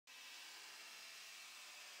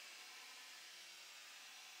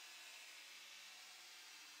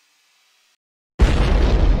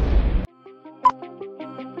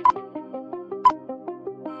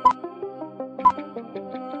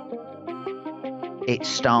It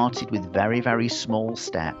started with very, very small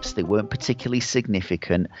steps. They weren't particularly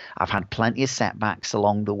significant. I've had plenty of setbacks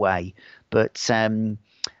along the way, but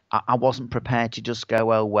I wasn't prepared to just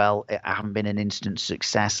go, oh, well, I haven't been an instant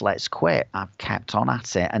success, let's quit. I've kept on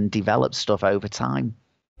at it and developed stuff over time.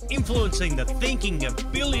 Influencing the thinking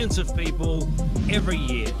of billions of people every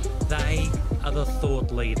year. They are the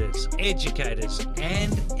thought leaders, educators,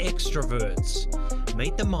 and extroverts.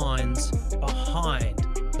 Meet the minds behind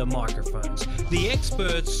the microphones, the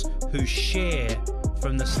experts who share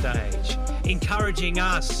from the stage, encouraging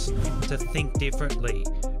us to think differently,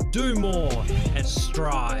 do more, and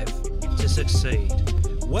strive to succeed.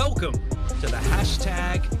 Welcome to the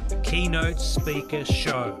hashtag Keynote Speaker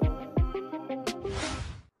Show.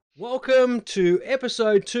 Welcome to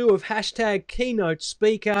episode 2 of hashtag Keynote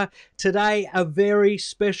Speaker. Today, a very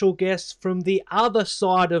special guest from the other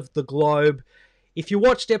side of the globe. If you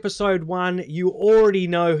watched episode 1, you already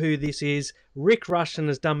know who this is. Rick Rushton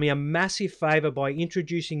has done me a massive favor by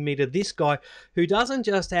introducing me to this guy who doesn't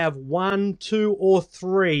just have 1, 2, or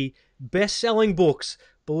 3 best-selling books.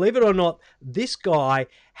 Believe it or not, this guy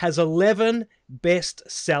has 11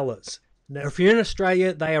 best-sellers. Now, if you're in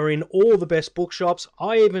Australia, they are in all the best bookshops.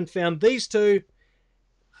 I even found these two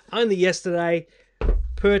only yesterday,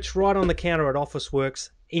 perched right on the counter at Officeworks.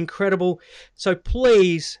 Incredible. So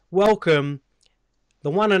please welcome the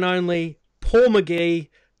one and only Paul McGee,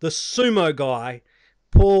 the SUMO guy.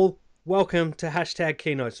 Paul, welcome to hashtag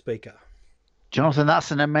Keynote Speaker. Jonathan, that's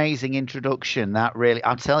an amazing introduction. That really,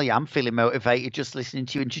 I'll tell you, I'm feeling motivated just listening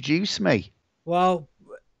to you introduce me. Well,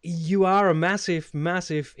 you are a massive,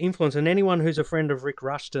 massive influence, and anyone who's a friend of Rick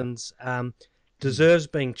Rushton's deserves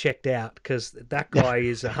being checked out, because that guy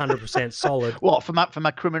is 100% solid. What, for my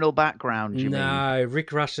criminal background, you mean? No,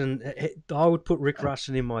 Rick Rushton, I would put Rick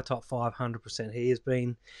Rushton in my top 500%. He has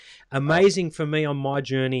been amazing for me on my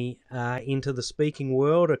journey into the speaking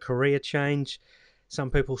world, a career change. Some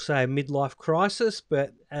people say a midlife crisis,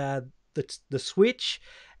 but the switch.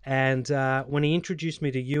 And when he introduced me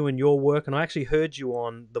to you and your work, and I actually heard you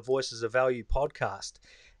on the Voices of Value podcast,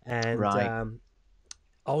 and Right.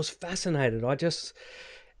 I was fascinated. I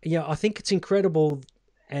think it's incredible,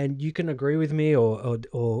 and you can agree with me or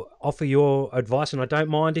offer your advice, and I don't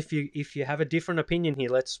mind if you have a different opinion here.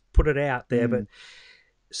 Let's put it out there. But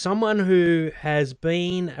someone who has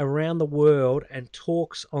been around the world and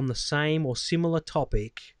talks on the same or similar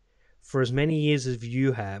topic for as many years as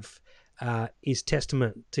you have is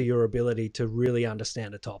testament to your ability to really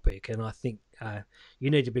understand a topic. And I think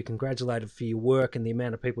you need to be congratulated for your work and the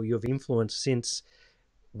amount of people you've influenced since.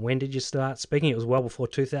 When did you start speaking? It was well before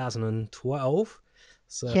 2012.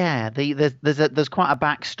 So Yeah, there's quite a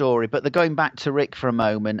backstory, but going back to Rick for a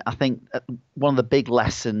moment, I think one of the big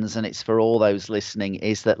lessons, and it's for all those listening,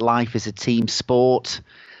 is that life is a team sport.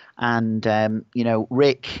 And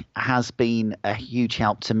Rick has been a huge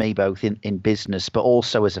help to me both in business, but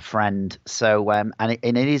also as a friend. So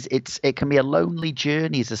it can be a lonely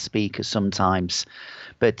journey as a speaker sometimes,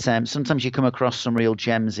 but sometimes you come across some real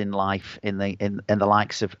gems in life in the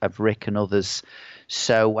likes of Rick and others.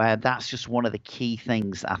 So that's just one of the key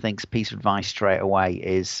things I think's piece of advice straight away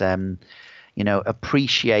is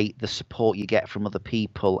appreciate the support you get from other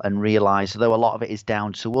people and realize, though a lot of it is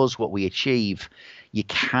down to us, what we achieve, you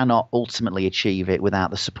cannot ultimately achieve it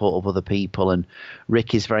without the support of other people. And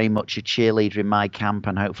Rick is very much a cheerleader in my camp,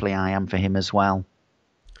 and hopefully I am for him as well.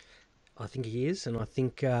 I think he is, and I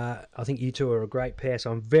think you two are a great pair. So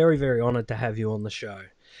I'm very, very honoured to have you on the show.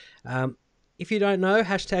 If you don't know,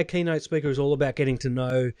 hashtag Keynote Speaker is all about getting to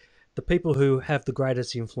know the people who have the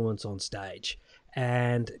greatest influence on stage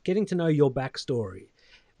and getting to know your backstory.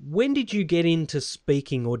 When did you get into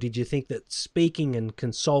speaking, or did you think that speaking and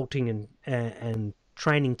consulting and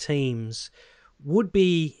training teams would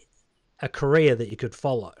be a career that you could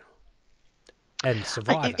follow and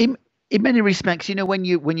survive? In many respects, when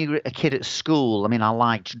you're a kid at school, I mean, I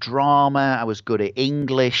liked drama. I was good at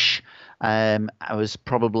English. I was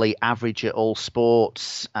probably average at all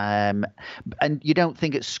sports. And you don't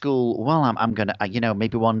think at school, well, I'm going to,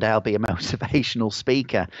 maybe one day I'll be a motivational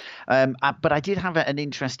speaker. But I did have an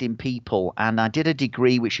interest in people, and I did a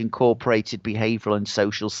degree which incorporated behavioral and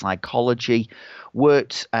social psychology,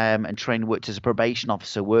 worked as a probation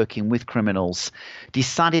officer working with criminals.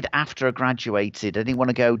 Decided after I graduated, I didn't want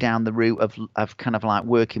to go down the route of kind of like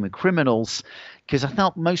working with criminals, because I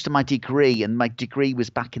felt most of my degree, and my degree was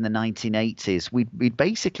back in the 1980s, we'd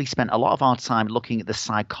basically spent a lot of our time looking at the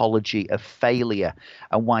psychology of failure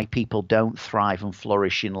and why people don't thrive and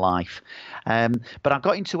flourish in life. But I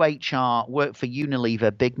got into HR, worked for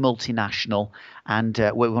Unilever, big multinational, and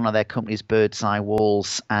with one of their companies, Bird's Eye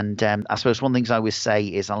Walls. And I suppose one of the things I always say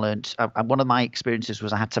is I learned one of my experiences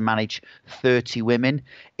was I had to manage 30 women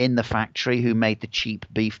in the factory who made the cheap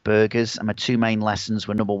beef burgers. And my two main lessons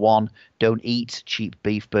were, number one, don't eat cheap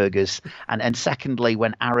beef burgers. And secondly,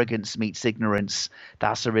 when arrogance meets ignorance,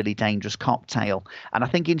 that's a really dangerous cocktail. And I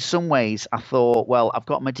think in some ways I thought, well, I've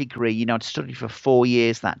got my degree, I'd studied for 4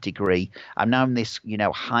 years that degree. I'm now in this,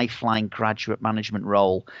 high flying graduate management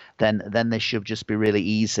role. Then this should just be really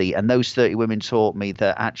easy. And those 30 women taught me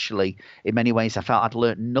that actually, in many ways, I felt I'd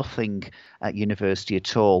learnt nothing at university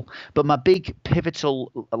at all. But my big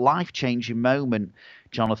pivotal life changing moment,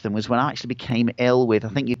 Jonathan, was when I actually became ill with, I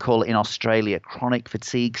think you call it in Australia, chronic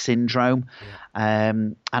fatigue syndrome.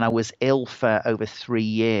 And I was ill for over 3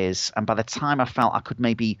 years. And by the time I felt I could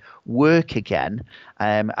maybe work again,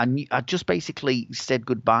 I just basically said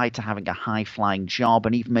goodbye to having a high flying job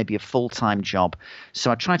and even maybe a full time job.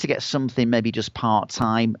 So I tried to get something maybe just part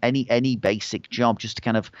time, any basic job, just to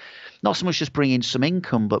kind of not so much just bring in some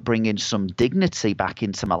income, but bring in some dignity back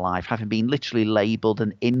into my life, having been literally labelled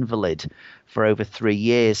an invalid for over 3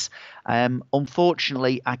 years.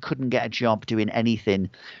 Unfortunately, I couldn't get a job doing anything.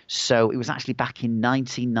 So it was actually back in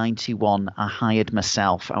 1991 I hired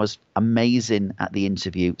myself. I was amazing at the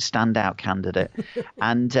interview, standout candidate.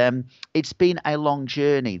 And it's been a long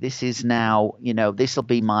journey. This is now, this will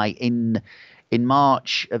be my in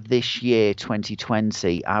March of this year,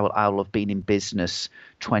 2020, I will have been in business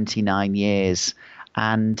 29 years.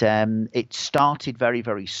 And it started very,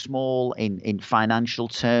 very small in financial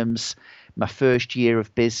terms. My first year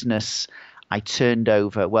of business, I turned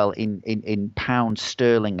over, well, in pounds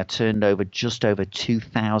sterling, I turned over just over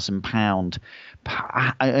 £2,000.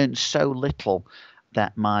 I earned so little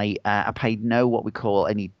that I paid no what we call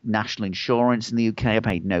any national insurance in the UK. I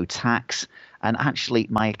paid no tax. And actually,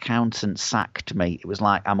 my accountant sacked me. It was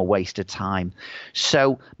like, I'm a waste of time.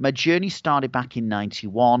 So my journey started back in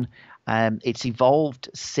 91. It's evolved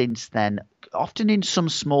since then, often in some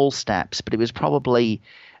small steps, but it was probably,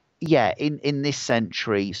 in this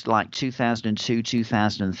century, like 2002,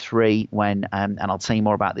 2003, when, and I'll tell you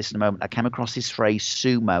more about this in a moment, I came across this phrase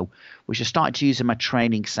SUMO, which I started to use in my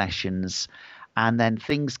training sessions. And then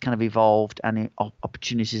things kind of evolved and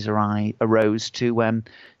opportunities arose to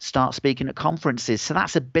start speaking at conferences. So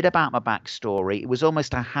that's a bit about my backstory. It was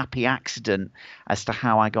almost a happy accident as to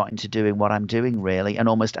how I got into doing what I'm doing, really, and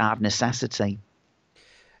almost out of necessity.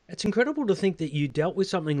 It's incredible to think that you dealt with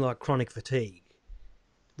something like chronic fatigue,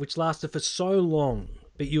 which lasted for so long,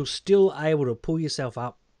 but you're still able to pull yourself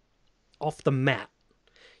up off the mat.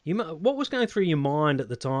 What was going through your mind at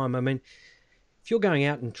the time? I mean, if you're going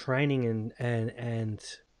out and training and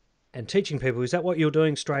teaching people, is that what you're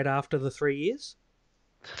doing straight after the 3 years?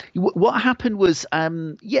 What happened was,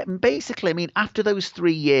 basically, I mean, after those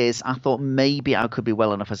 3 years, I thought maybe I could be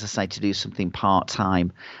well enough, as I say, to do something part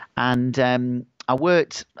time. And I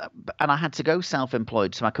worked and I had to go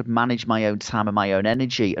self-employed so I could manage my own time and my own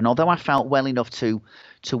energy. And although I felt well enough to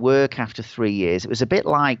work after 3 years, it was a bit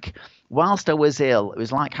like, whilst I was ill, it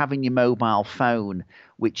was like having your mobile phone,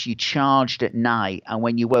 which you charged at night, and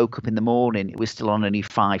when you woke up in the morning, it was still on only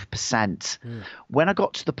 5%. When I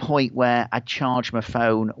got to the point where I'd charge my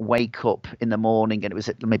phone, wake up in the morning, and it was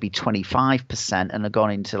at maybe 25%, and I'd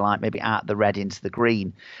gone into like maybe out the red into the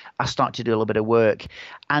green, I started to do a little bit of work.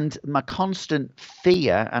 And my constant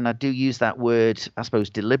fear, and I do use that word, I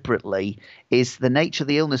suppose, deliberately, is the nature of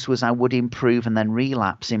the illness was I would improve and then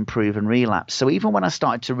relapse, improve and relapse. So even when I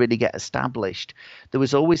started to really get established, there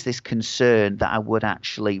was always this concern that I would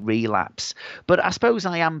actually relapse. But I suppose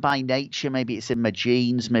I am by nature, maybe it's in my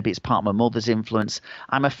genes, maybe it's part of my mother's influence.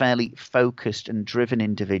 I'm a fairly focused and driven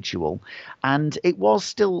individual. And it was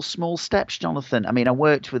still small steps, Jonathan. I mean, I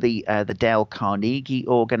worked with the Dale Carnegie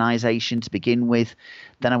organization to begin with.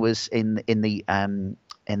 Then I was in the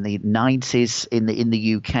 90s in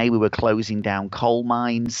the UK, we were closing down coal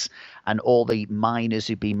mines, and all the miners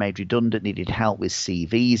who'd been made redundant needed help with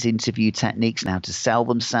CVs, interview techniques, and how to sell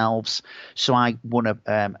themselves. So I won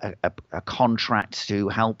a contract to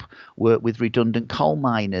help work with redundant coal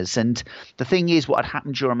miners. And the thing is, what had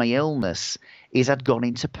happened during my illness is I'd gone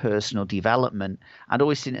into personal development. I'd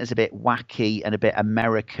always seen it as a bit wacky and a bit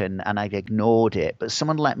American, and I'd ignored it. But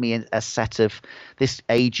someone let me a set of, this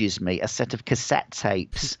ages me, a set of cassette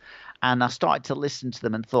tapes. And I started to listen to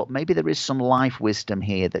them and thought maybe there is some life wisdom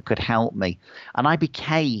here that could help me. And I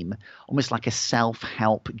became almost like a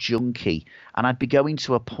self-help junkie. And I'd be going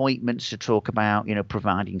to appointments to talk about,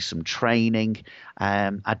 providing some training.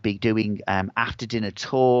 I'd be doing after dinner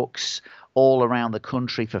talks, all around the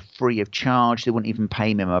country for free of charge. They wouldn't even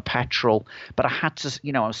pay me my petrol. But I had to,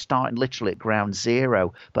 I was starting literally at ground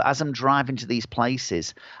zero. But as I'm driving to these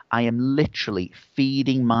places, I am literally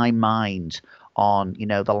feeding my mind on,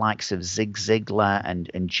 the likes of Zig Ziglar and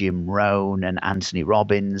Jim Rohn and Anthony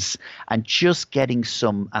Robbins, and just getting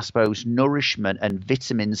some, I suppose, nourishment and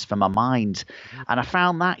vitamins for my mind. And I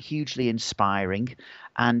found that hugely inspiring.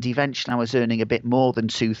 And eventually I was earning a bit more than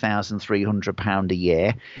 £2,300 a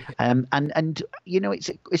year.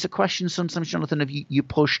 It's a question sometimes, Jonathan, of you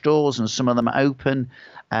push doors and some of them are open,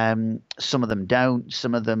 some of them don't,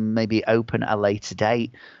 some of them maybe open at a later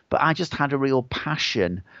date. But I just had a real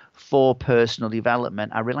passion for personal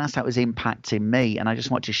development. I realized that was impacting me, and I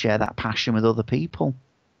just want to share that passion with other people.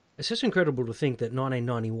 It's just incredible to think that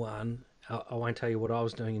 1991, I won't tell you what I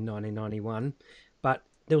was doing in 1991, but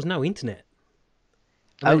there was no internet.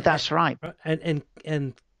 That's right.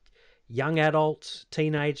 And young adults,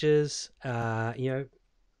 teenagers,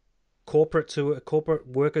 corporate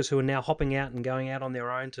workers who are now hopping out and going out on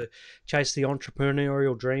their own to chase the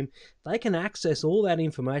entrepreneurial dream, they can access all that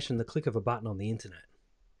information the click of a button on the internet.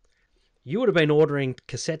 You would have been ordering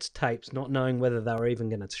cassette tapes not knowing whether they were even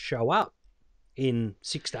going to show up in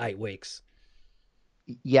 6 to 8 weeks.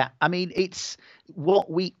 Yeah, I mean, it's what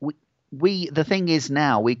the thing is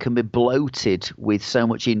now we can be bloated with so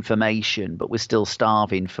much information, but we're still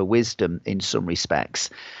starving for wisdom in some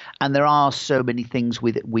respects. And there are so many things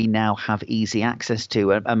we now have easy access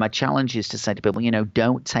to. And my challenge is to say to people,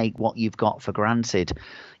 don't take what you've got for granted.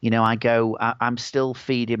 I'm still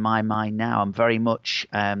feeding my mind now. I'm very much,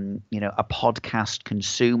 a podcast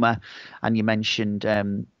consumer. And you mentioned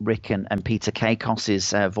Rick and Peter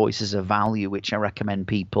Kakos's Voices of Value, which I recommend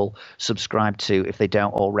people subscribe to if they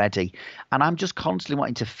don't already. And I'm just constantly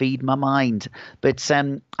wanting to feed my mind. But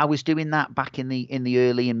I was doing that back in the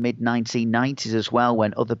early and mid 1990s as well,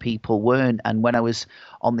 when other people weren't. And when I was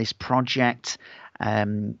on this project,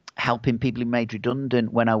 helping people who made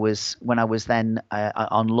redundant, when I was then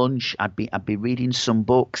on lunch, I'd be reading some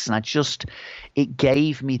books, and it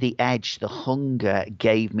gave me the edge. The hunger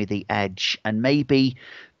gave me the edge, and maybe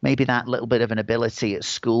that little bit of an ability at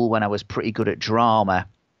school when I was pretty good at drama,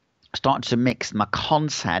 starting to mix my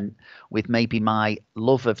content with maybe my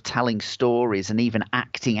love of telling stories and even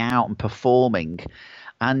acting out and performing.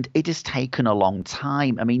 And it has taken a long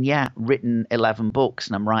time. I mean, written 11 books,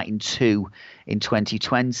 and I'm writing 2 in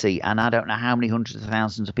 2020. And I don't know how many hundreds of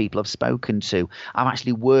thousands of people I've spoken to. I've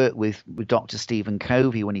actually worked with Dr. Stephen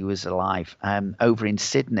Covey when he was alive over in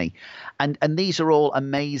Sydney. And these are all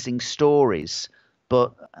amazing stories.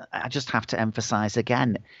 But I just have to emphasize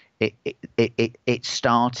again, it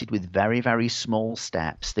started with very, very small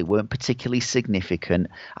steps. They weren't particularly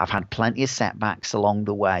significant. I've had plenty of setbacks along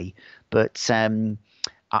the way. But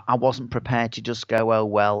I wasn't prepared to just go, oh,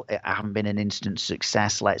 well, I haven't been an instant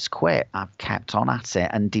success, let's quit. I've kept on at it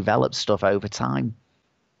and developed stuff over time.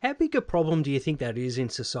 How big a problem do you think that is in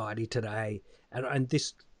society today? And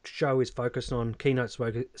this show is focused on keynote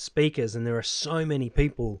speakers, and there are so many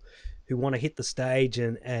people who want to hit the stage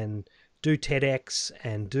and do TEDx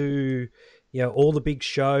and do all the big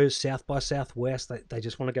shows, South by Southwest. They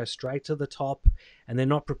just want to go straight to the top, and they're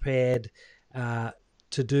not prepared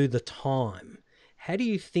to do the time. How do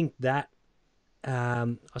you think that,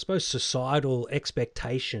 I suppose, societal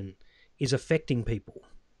expectation is affecting people?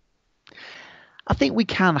 I think we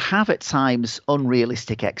can have at times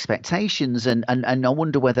unrealistic expectations, and I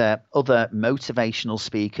wonder whether other motivational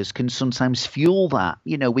speakers can sometimes fuel that.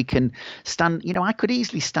 We can stand, I could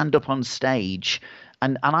easily stand up on stage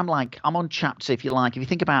and I'm on chapter, if you like, if you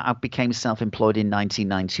think about, I became self-employed in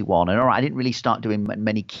 1991, and all right, I didn't really start doing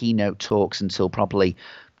many keynote talks until probably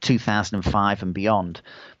 2005 and beyond.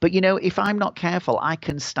 But, if I'm not careful, I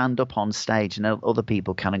can stand up on stage and other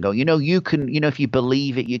people kind of go, you can, if you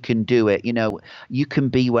believe it, you can do it. You can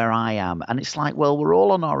be where I am. And it's like, well, we're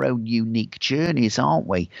all on our own unique journeys, aren't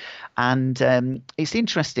we? And it's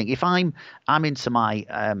interesting. If I'm into my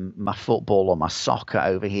football or my soccer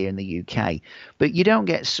over here in the UK, but you don't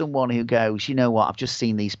get someone who goes, you know what, I've just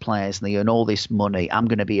seen these players and they earn all this money, I'm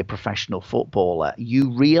going to be a professional footballer. You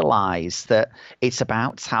realize that it's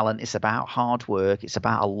about talent, it's about hard work, it's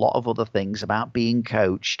about a lot of other things, about being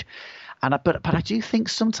coached. But I do think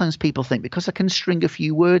sometimes people think because I can string a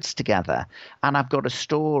few words together and I've got a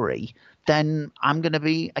story, then I'm going to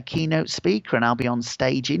be a keynote speaker and I'll be on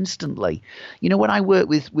stage instantly. When I work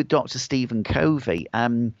with Dr. Stephen Covey,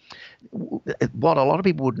 what a lot of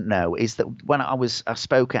people wouldn't know is that when I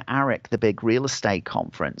spoke at ARIC, the big real estate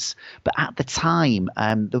conference, but at the time,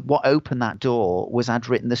 what opened that door was I'd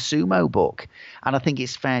written the SUMO book. And I think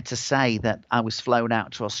it's fair to say that I was flown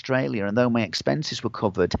out to Australia, and though my expenses were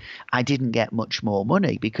covered, I didn't get much more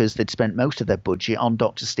money because they'd spent most of their budget on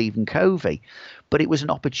Dr. Stephen Covey. But it was an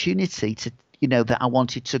opportunity to that I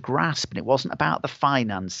wanted to grasp. And it wasn't about the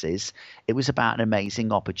finances. It was about an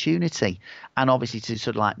amazing opportunity. And obviously to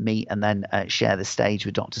sort of like meet and then share the stage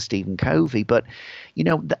with Dr. Stephen Covey. But,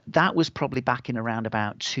 that was probably back in around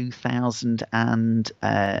about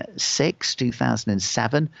 2006,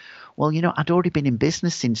 2007. Well, I'd already been in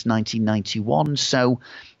business since 1991. So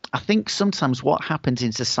I think sometimes what happens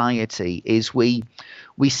in society is we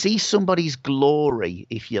see somebody's glory,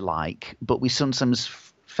 if you like, but we sometimes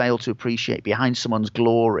fail to appreciate behind someone's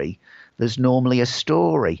glory there's normally a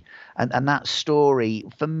story, and that story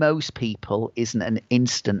for most people isn't an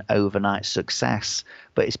instant overnight success,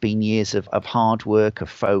 but it's been years of hard work,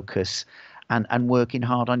 of focus, and working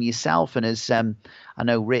hard on yourself. And as I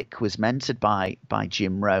know Rick was mentored by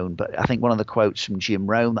Jim Rohn, but I think one of the quotes from Jim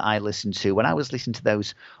Rohn that I listened to when I was listening to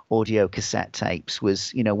those audio cassette tapes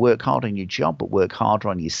was, work hard on your job, but work harder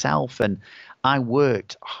on yourself. And I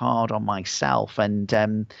worked hard on myself, and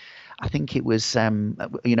I think it was,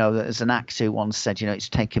 there's an actor who once said, it's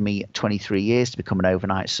taken me 23 years to become an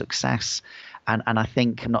overnight success. And I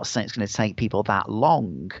think, I'm not saying it's going to take people that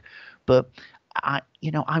long, but I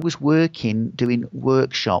was doing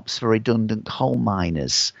workshops for redundant coal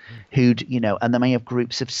miners who'd, and they may have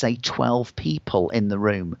groups of, say, 12 people in the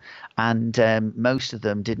room. And most of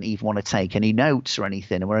them didn't even want to take any notes or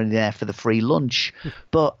anything, and were only there for the free lunch.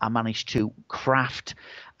 But I managed to craft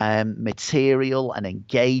material and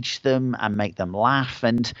engage them and make them laugh.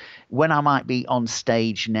 And when I might be on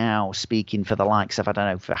stage now speaking for the likes of, I don't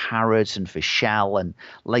know, for Harrods and for Shell, and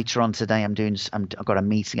later on today I've got a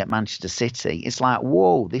meeting at Manchester City, it's like,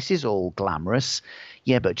 whoa, this is all glamorous.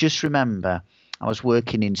 Yeah, but just remember, I was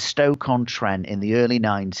working in Stoke-on-Trent in the early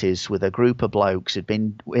 90s with a group of blokes who'd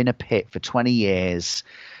been in a pit for 20 years,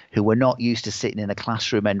 who were not used to sitting in a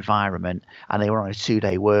classroom environment, and they were on a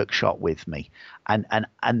 2-day workshop with me. And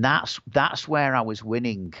that's where I was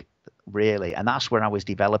winning, really, and that's where I was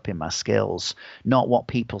developing my skills, not what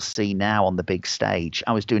people see now on the big stage.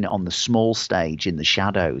 I was doing it on the small stage in the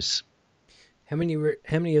shadows. How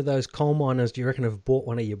many of those coal miners do you reckon have bought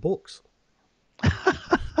one of your books?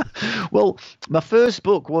 Well, my first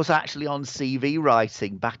book was actually on CV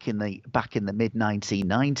writing back in the mid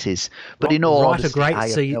 1990s. But in all honesty, I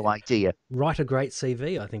have no idea. Write a Great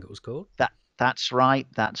CV, I think it was called. That's right.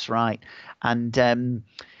 And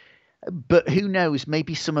but who knows?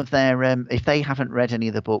 Maybe some of their if they haven't read any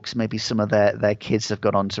of the books, maybe some of their kids have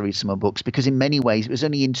got on to read some of the books. Because in many ways, it was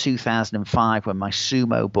only in 2005 when my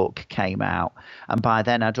SUMO book came out, and by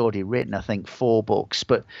then I'd already written, I think, 4 books.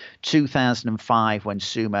 But 2005, when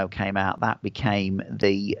SUMO came out, that became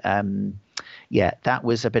the that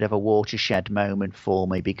was a bit of a watershed moment for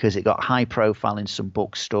me, because it got high profile in some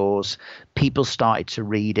bookstores. People started to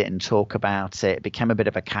read it and talk about it. It became a bit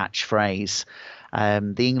of a catchphrase.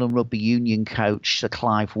 The England Rugby Union coach, Sir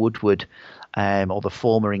Clive Woodward, or the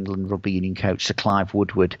former England Rugby Union coach, Sir Clive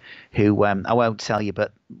Woodward, who I won't tell you,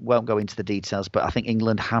 but won't go into the details, but I think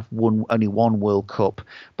England have won only one World Cup,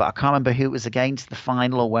 but I can't remember who it was against, the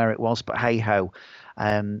final, or where it was, but hey-ho.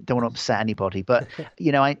 Don't want to upset anybody, but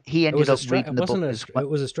he ended up reading the book as well. It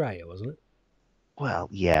was Australia, wasn't it? Well,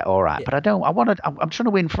 yeah, all right, yeah. But I'm trying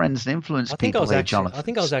to win friends and influence people here, Jonathan. I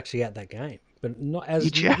think I was actually at that game, but not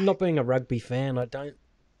being a rugby fan,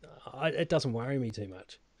 it doesn't worry me too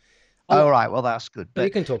much. All right, well, that's good. But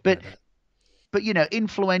you can talk about that. But,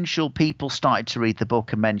 influential people started to read the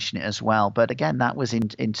book and mention it as well. But again, that was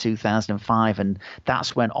in 2005, and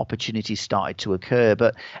that's when opportunities started to occur.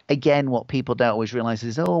 But again, what people don't always realize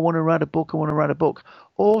is, I want to write a book.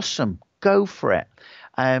 Awesome. Go for it.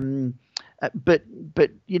 But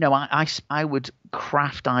I would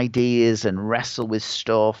craft ideas and wrestle with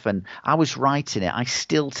stuff, and I was writing it. I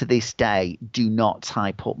still to this day do not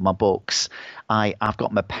type up my books. I've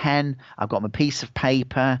got my pen, I've got my piece of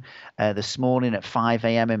paper. This morning at 5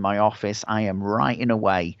 a.m. in my office, I am writing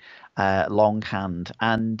away longhand,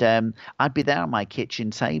 and I'd be there on my kitchen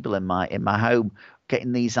table in my home,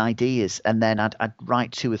 getting these ideas, and then I'd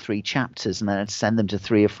write 2 or 3 chapters, and then I'd send them to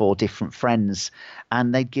 3 or 4 different friends,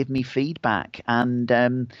 and they'd give me feedback. And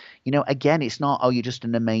again, it's not, oh, you're just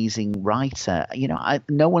an amazing writer.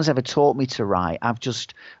 No one's ever taught me to write. I've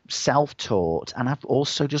just self-taught, and I've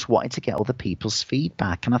also just wanted to get other people's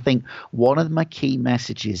feedback. And I think one of my key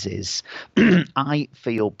messages is I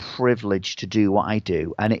feel privileged to do what I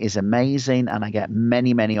do, and it is amazing, and I get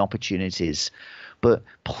many, many opportunities. But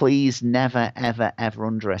please never, ever, ever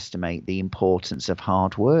underestimate the importance of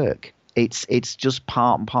hard work. It's just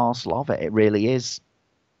part and parcel of it. It really is.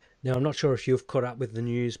 Now, I'm not sure if you've caught up with the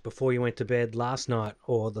news before you went to bed last night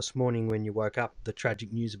or this morning when you woke up, the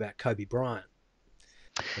tragic news about Kobe Bryant.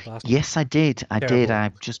 Yes, I did. I did. Terrible.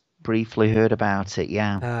 I just briefly heard about it.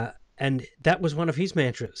 Yeah. And that was one of his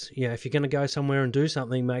mantras. If you're going to go somewhere and do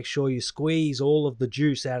something, make sure you squeeze all of the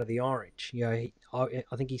juice out of the orange. I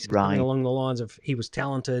think he said something Right. along the lines of he was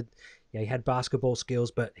talented, he had basketball skills,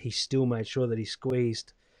 but he still made sure that he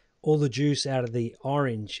squeezed all the juice out of the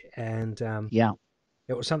orange. And Yeah.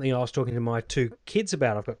 it was something I was talking to my 2 kids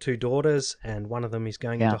about. I've got 2 daughters, and one of them is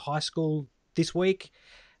going into Yeah. high school this week.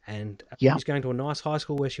 And Yeah. she's going to a nice high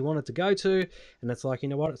school where she wanted to go to. And it's like, you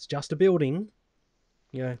know what? It's just a building.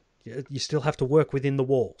 You still have to work within the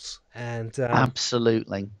walls. And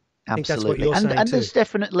Absolutely. I think that's what Absolutely. you're And saying too. there's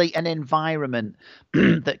definitely an environment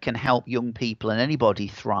that can help young people and anybody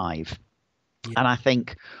thrive. Yeah. And I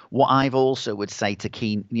think what I've also would say to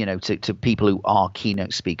to people who are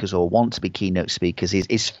keynote speakers or want to be keynote speakers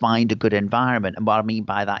is find a good environment. And what I mean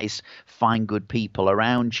by that is find good people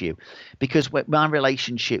around you. Because my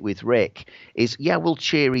relationship with Rick is, yeah, we'll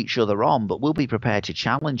cheer each other on, but we'll be prepared to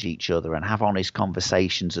challenge each other and have honest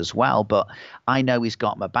conversations as well. But I know he's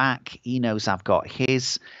got my back. He knows I've got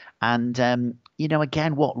his. And,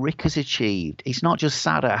 again, what Rick has achieved, he's not just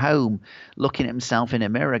sat at home looking at himself in a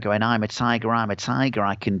mirror going, I'm a tiger,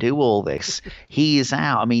 I can do all this. He is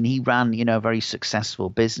out. I mean, he ran, a very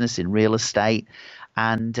successful business in real estate.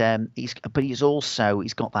 And he's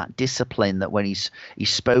got that discipline that when he's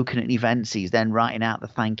spoken at events, he's then writing out the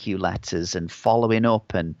thank you letters and following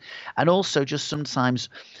up, and also just sometimes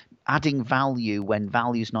adding value when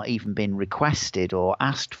value's not even been requested or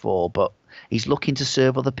asked for, but he's looking to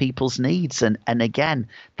serve other people's needs. And again,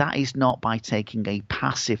 that is not by taking a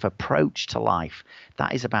passive approach to life.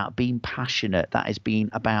 That is about being passionate. That is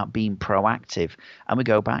about being proactive. And we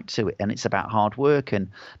go back to it, and it's about hard work. And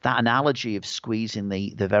that analogy of squeezing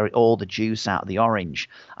all the juice out of the orange.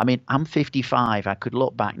 I mean, I'm 55. I could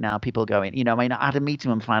look back now, people going, I had a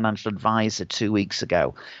meeting with a financial advisor 2 weeks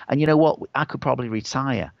ago, and you know what? I could probably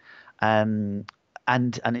retire. And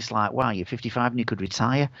it's like, wow, you're 55 and you could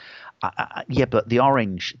retire. Yeah, but the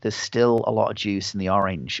orange, there's still a lot of juice in the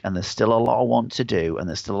orange, and there's still a lot I want to do, and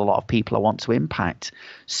there's still a lot of people I want to impact.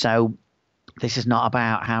 So this is not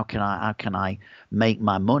about how can I make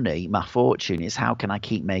my money, my fortune. It's how can I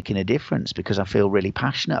keep making a difference, because I feel really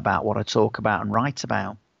passionate about what I talk about and write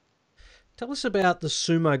about. Tell us about the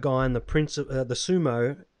Sumo guy and the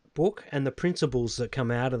Sumo book and the principles that come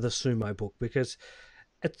out of the Sumo book, because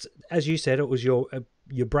it's, as you said, it was your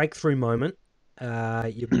breakthrough moment,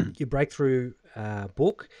 your breakthrough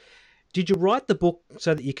book. Did you write the book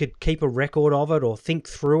so that you could keep a record of it or think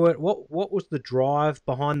through it? What was the drive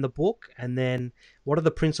behind the book, and then what are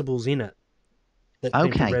the principles in it that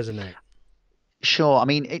seem to Okay. resonate? Sure. I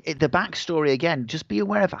mean, the backstory again, just be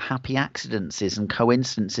aware of happy accidents and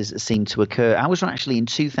coincidences that seem to occur. I was actually in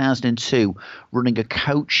 2002 running a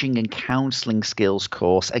coaching and counselling skills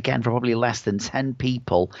course, again, for probably less than 10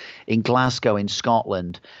 people in Glasgow in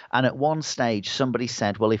Scotland. And at one stage, somebody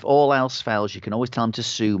said, well, if all else fails, you can always tell them to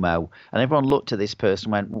sumo. And everyone looked at this person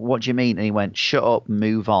and went, what do you mean? And he went, shut up and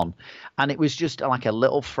move on. And it was just like a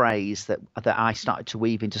little phrase that I started to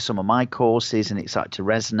weave into some of my courses, and it started to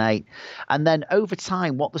resonate. And then over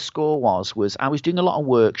time, what the score was I was doing a lot of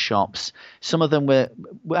workshops. Some of them were,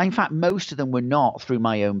 in fact, most of them were not through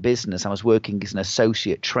my own business. I was working as an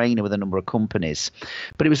associate trainer with a number of companies.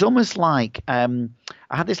 But it was almost like I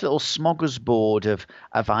had this little smorgasbord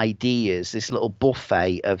of ideas, this little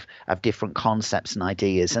buffet of different concepts and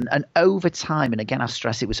ideas. And over time, and again, I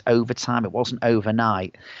stress it was over time, it wasn't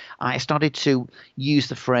overnight, I started to use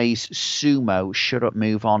the phrase sumo, shut up,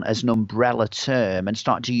 move on, as an umbrella term, and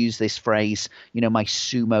start to use this phrase, my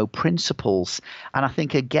sumo principles. And I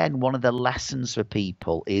think, again, one of the lessons for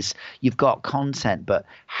people is you've got content, but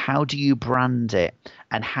how do you brand it?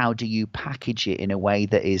 And how do you package it in a way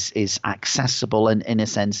that is accessible and, in a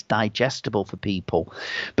sense, digestible for people?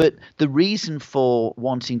 But the reason for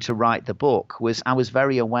wanting to write the book was I was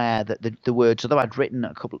very aware that the words, although I'd written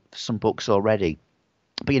some books already,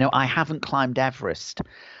 but I haven't climbed Everest.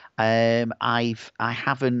 I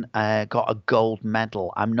haven't got a gold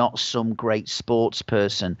medal. I'm not some great sports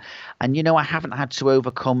person, and I haven't had to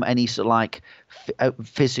overcome any sort of like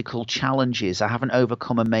physical challenges. I haven't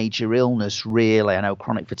overcome a major illness really. I know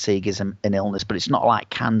chronic fatigue is an illness, but it's not like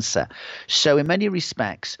cancer. So in many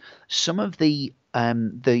respects, some of the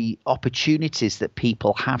opportunities that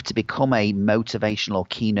people have to become a motivational or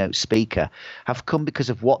keynote speaker have come because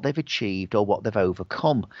of what they've achieved or what they've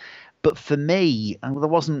overcome. But for me, there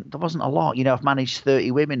wasn't a lot. I've managed 30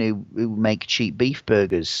 women who make cheap beef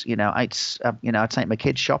burgers. I take my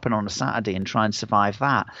kids shopping on a Saturday and try and survive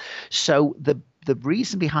that. So the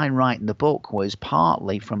reason behind writing the book was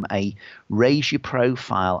partly from a raise your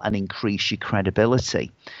profile and increase your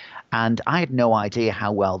credibility. And I had no idea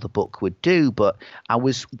how well the book would do, but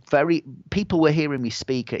people were hearing me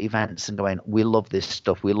speak at events and going, we love this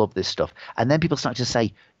stuff, we love this stuff. And then people started to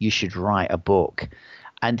say, you should write a book.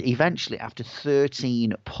 And eventually, after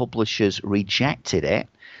 13 publishers rejected it,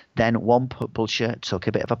 then one publisher took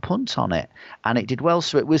a bit of a punt on it and it did well.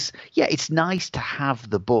 So it's nice to have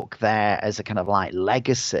the book there as a kind of like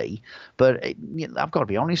legacy. But I've got to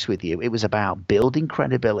be honest with you, it was about building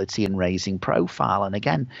credibility and raising profile. And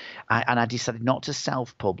again, I decided not to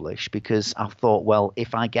self-publish because I thought, well,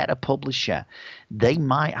 if I get a publisher, they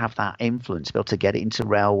might have that influence to be able to get it into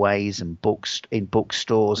railways and books in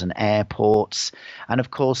bookstores and airports. And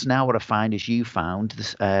of course, now what I find, as you found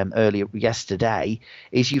this, earlier yesterday,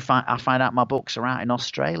 is I find out my books are out in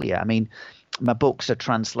Australia. I mean, my books are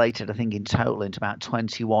translated, I think, in total into about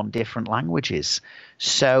 21 different languages.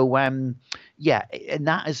 So, and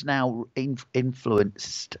that has now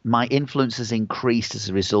influenced, my influence has increased as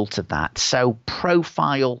a result of that. So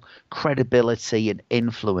profile, credibility, and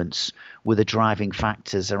influence were the driving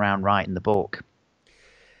factors around writing the book.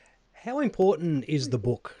 How important is the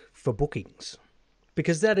book for bookings?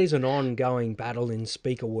 Because that is an ongoing battle in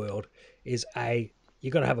speaker world. Is A, you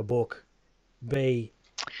got to have a book. B,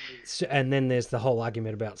 and then there's the whole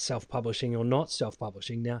argument about self-publishing or not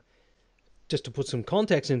self-publishing. Now, just to put some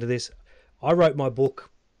context into this, I wrote my book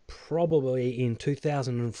probably in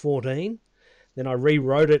 2014. Then I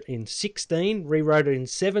rewrote it in 16, rewrote it in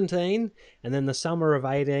 17, and then the summer of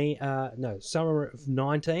 19,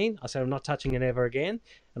 I said I'm not touching it ever again,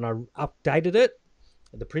 and I updated it.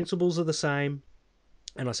 The principles are the same,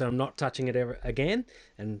 and I said I'm not touching it ever again.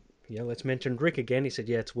 And let's mention Rick again. He said,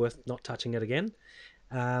 yeah, it's worth not touching it again.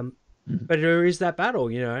 But there is that battle,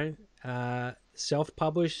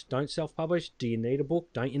 self-publish, don't self-publish. Do you need a book?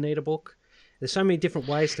 Don't you need a book? There's so many different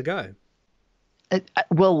ways to go.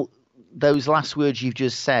 Well, those last words you've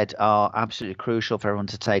just said are absolutely crucial for everyone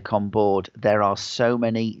to take on board. There are so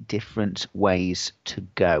many different ways to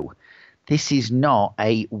go. This is not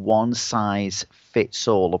a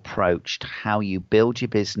one-size-fits-all approach to how you build your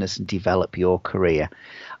business and develop your career.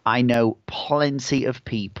 I know plenty of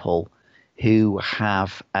people who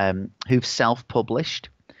have who've self-published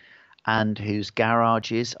and whose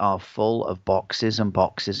garages are full of boxes and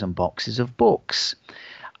boxes and boxes of books.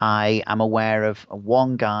 I am aware of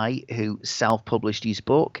one guy who self-published his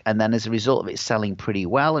book, and then as a result of it selling pretty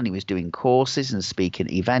well, and he was doing courses and speaking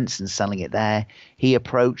at events and selling it there, he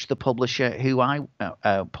approached the publisher who I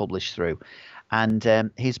published through.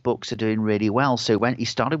 And his books are doing really well. So when he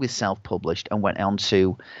started with self-published and went on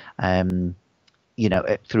to,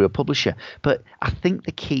 through a publisher. But I think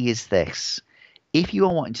the key is this. If you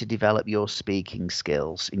are wanting to develop your speaking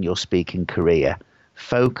skills in your speaking career,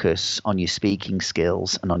 focus on your speaking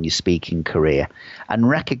skills and on your speaking career, and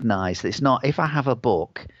recognize that it's not, if I have a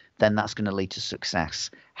book, then that's going to lead to success.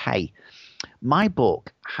 Hey, my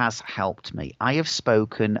book has helped me. I have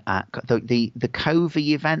spoken at the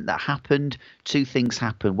Covey event that happened. Two things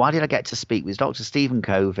happened. Why did I get to speak with Dr. Stephen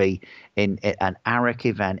Covey in an ARIC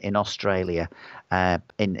event in Australia,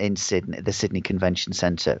 in Sydney, the Sydney Convention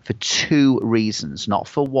Centre? For two reasons, not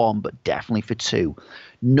for one, but definitely for two.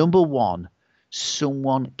 Number one,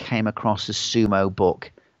 someone came across a SUMO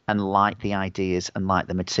book and liked the ideas and liked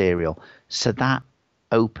the material. So that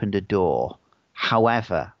opened a door.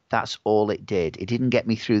 However, that's all it did. It didn't get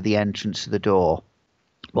me through the entrance of the door.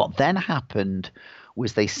 What then happened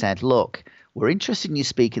was they said, look, we're interested in you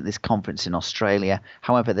speaking at this conference in Australia.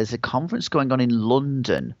 However, there's a conference going on in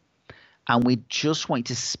London, and we just want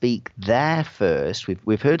you to speak there first.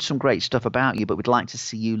 We've heard some great stuff about you, but we'd like to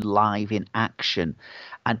see you live in action.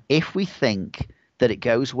 And if we think that it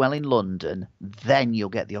goes well in London, then you'll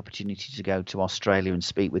get the opportunity to go to Australia and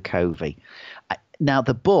speak with Covey. Now,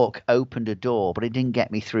 the book opened a door, but it didn't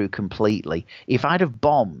get me through completely. If I'd have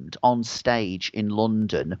bombed on stage in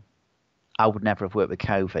London, I would never have worked with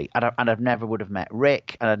Covey. And I never would have met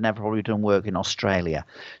Rick, and I'd never probably done work in Australia.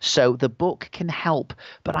 So the book can help,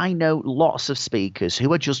 but I know lots of speakers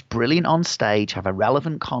who are just brilliant on stage, have a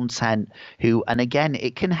relevant content, and again,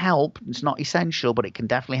 it can help. It's not essential, but it can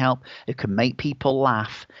definitely help. It can make people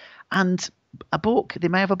laugh. And a book, they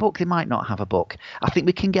may have a book, they might not have a book. I think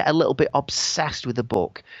we can get a little bit obsessed with a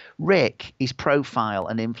book. Rick, his profile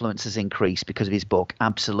and influence has increased because of his book,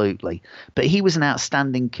 absolutely. But he was an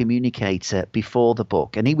outstanding communicator before the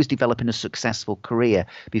book, and he was developing a successful career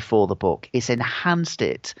before the book. It's enhanced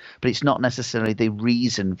it, but it's not necessarily the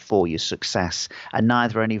reason for your success, and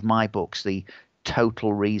neither are any of my books the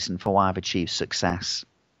total reason for why I've achieved success.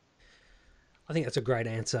 I think that's a great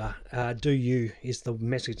answer. Do you is the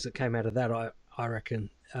message that came out of that. I reckon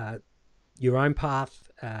your own path,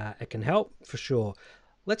 it can help for sure.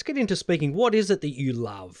 Let's get into speaking. What is it that you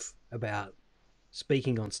love about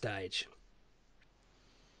speaking on stage?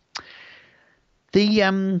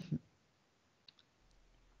 There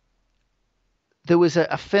was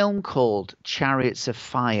a film called Chariots of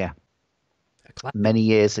Fire many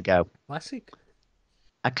years ago. Classic.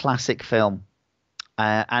 A classic film.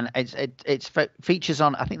 And it features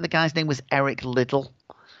on, I think the guy's name was Eric Liddell,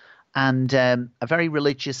 and a very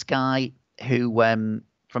religious guy who,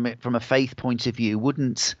 from a faith point of view,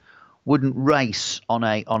 wouldn't race on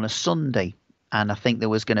a Sunday. And I think there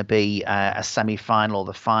was going to be a semi-final or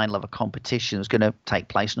the final of a competition that was going to take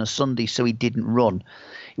place on a Sunday, so he didn't run.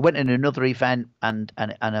 He went in another event, and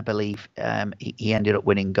I believe he ended up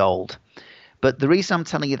winning gold. But the reason I'm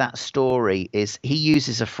telling you that story is he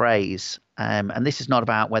uses a phrase, and this is not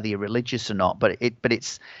about whether you're religious or not, but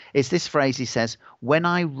it's this phrase. He says, "When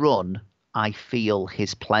I run, I feel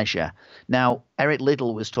his pleasure." Now, Eric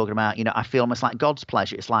Liddell was talking about, I feel almost like God's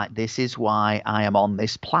pleasure. It's like, this is why I am on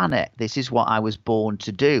this planet. This is what I was born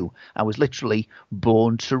to do. I was literally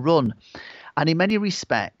born to run. And in many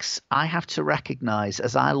respects, I have to recognize,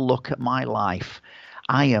 as I look at my life,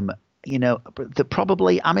 I am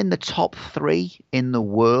probably I'm in the top 3 in the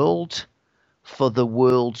world for the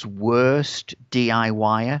world's worst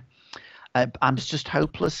DIYer. I'm just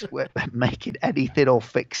hopeless with making anything or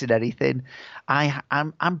fixing anything.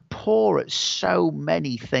 I'm poor at so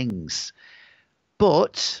many things,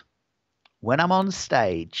 but when I'm on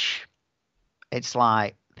stage, it's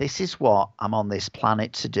like, this is what I'm on this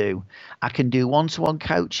planet to do. I can do one-to-one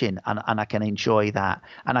coaching, and I can enjoy that.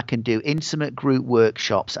 And I can do intimate group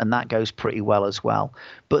workshops, and that goes pretty well as well.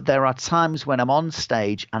 But there are times when I'm on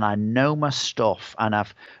stage and I know my stuff, and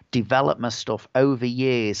I've developed my stuff over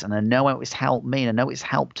years, and I know it's helped me, and I know it's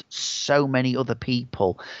helped so many other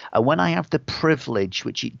people. And when I have the privilege,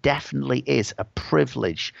 which it definitely is a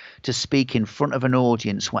privilege, to speak in front of an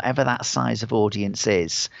audience, whatever that size of audience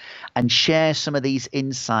is, and share some of these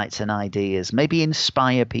insights and ideas, maybe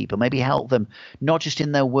inspire people, maybe help them, not just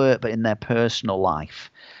in their work, but in their personal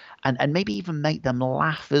life, and maybe even make them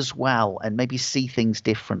laugh as well, and maybe see things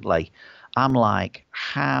differently. I'm like,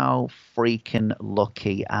 how freaking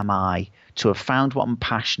lucky am I to have found what I'm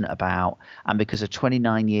passionate about, and because of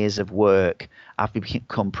 29 years of work, I've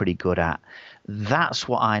become pretty good at. That's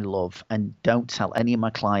what I love, and don't tell any of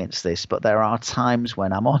my clients this, but there are times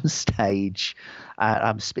when I'm on stage,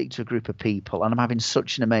 I'm speaking to a group of people, and I'm having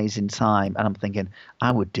such an amazing time, and I'm thinking,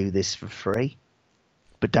 I would do this for free.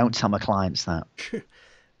 But don't tell my clients that.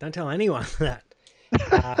 Don't tell anyone that.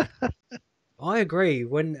 I agree.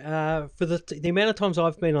 When for the amount of times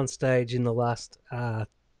I've been on stage in the last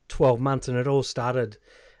 12 months, and it all started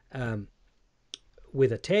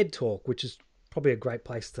with a TED talk, which is probably a great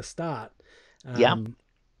place to start.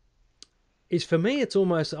 Is for me, it's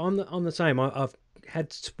almost I'm the same. I've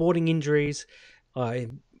had sporting injuries. I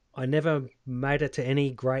never made it to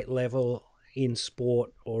any great level in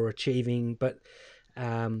sport or achieving, but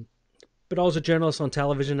I was a journalist on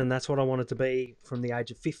television, and that's what I wanted to be from the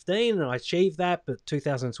age of 15, and I achieved that. But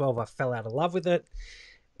 2012, I fell out of love with it.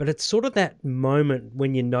 But it's sort of that moment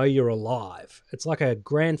when you know you're alive. It's like a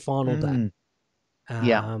grand final day.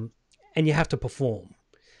 And you have to perform.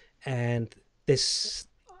 And there's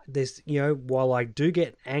while I do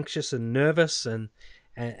get anxious and nervous and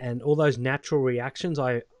all those natural reactions,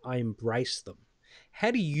 I embrace them.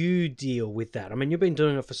 How do you deal with that? I mean, you've been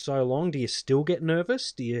doing it for so long. Do you still get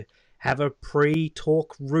nervous? Do you have a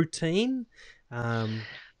pre-talk routine?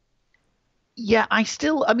 Yeah,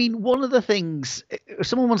 one of the things,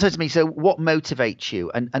 someone once said to me, so what motivates you?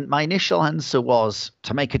 And my initial answer was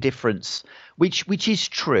to make a difference, which is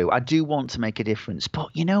true. I do want to make a difference. But,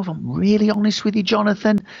 if I'm really honest with you,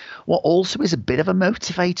 Jonathan, what also is a bit of a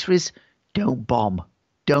motivator is don't bomb,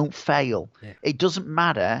 don't fail. Yeah. It doesn't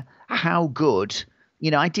matter how good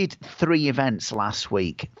I did 3 events last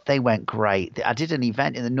week. They went great. I did an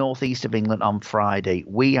event in the northeast of England on Friday.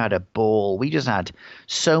 We had a ball. We just had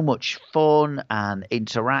so much fun and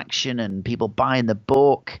interaction and people buying the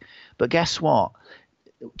book. But guess what?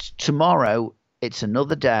 Tomorrow, it's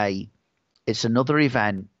another day. It's another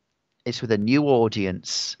event. It's with a new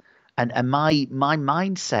audience. And my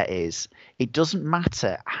mindset is it doesn't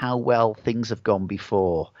matter how well things have gone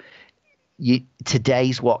before.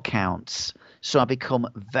 Today's what counts. So I become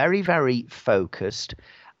very, very focused.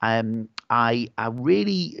 I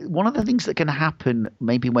really one of the things that can happen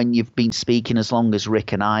maybe when you've been speaking as long as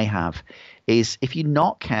Rick and I have is if you're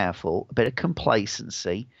not careful, a bit of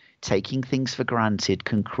complacency, taking things for granted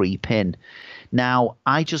can creep in. Now,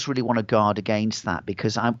 I just really want to guard against that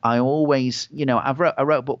because I always, I wrote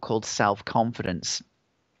a book called Self Confidence.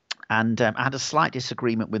 And I had a slight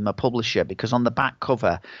disagreement with my publisher because on the back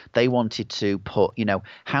cover, they wanted to put,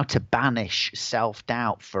 how to banish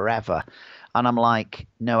self-doubt forever. And I'm like,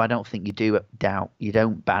 no, I don't think you do doubt. You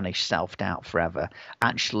don't banish self-doubt forever.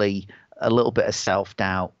 Actually, a little bit of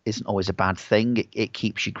self-doubt isn't always a bad thing. It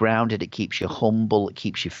keeps you grounded. It keeps you humble. It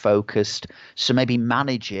keeps you focused. So maybe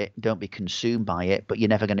manage it. Don't be consumed by it, but you're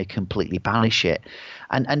never going to completely banish it.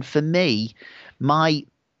 And for me, my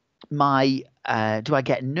do I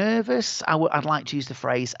get nervous? I'd like to use the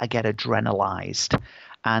phrase I get adrenalized.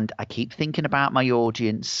 And I keep thinking about my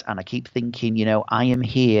audience and I keep thinking, I am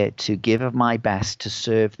here to give of my best to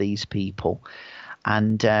serve these people.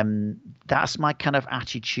 And that's my kind of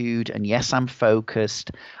attitude. And yes, I'm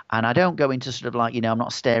focused. And I don't go into sort of like, I'm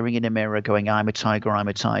not staring in a mirror going, I'm a tiger, I'm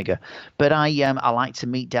a tiger. But I like to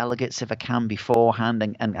meet delegates if I can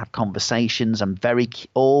beforehand and have conversations. I'm very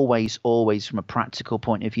always from a practical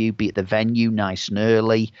point of view, be at the venue nice and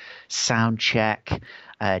early, sound check.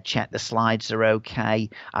 Check the slides are okay.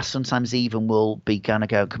 I sometimes even will be going to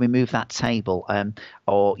go, can we move that table?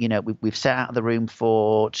 Or, we've set out the room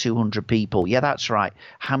for 200 people. Yeah, that's right.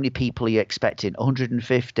 How many people are you expecting?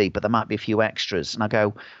 150, but there might be a few extras. And I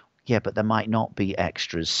go, yeah, but there might not be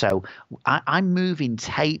extras. So I'm moving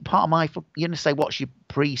tape. Part of my, say, what's your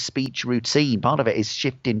pre-speech routine? Part of it is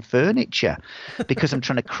shifting furniture because I'm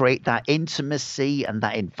trying to create that intimacy and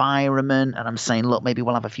that environment. And I'm saying, look, maybe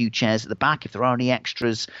we'll have a few chairs at the back if there are any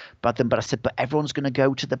extras. But I said, but everyone's going to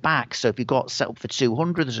go to the back. So if you've got set up for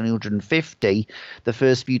 200, there's only 150. The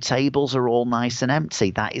first few tables are all nice and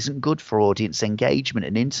empty. That isn't good for audience engagement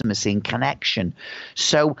and intimacy and connection.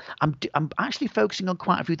 So I'm actually focusing on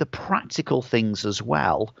quite a few of the practical things as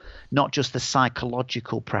well, not just the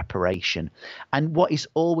psychological preparation. And what is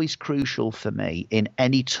always crucial for me in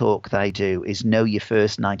any talk that I do is know your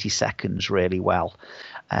first 90 seconds really well.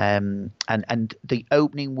 And the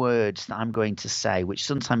opening words that I'm going to say, which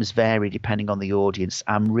sometimes vary depending on the audience,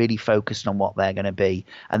 I'm really focused on what they're going to be.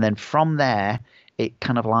 And then from there, it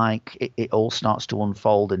kind of like it all starts to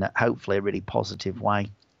unfold in hopefully a really positive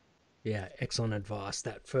way. Yeah, excellent advice.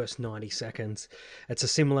 That first 90 seconds. It's a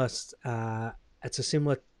similar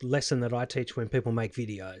lesson that I teach when people make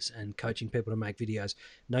videos and coaching people to make videos.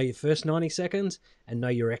 Know your first 90 seconds and know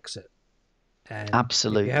your exit. And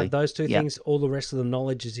absolutely. If you have those two things, all the rest of the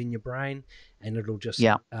knowledge is in your brain and it'll just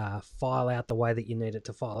file out the way that you need it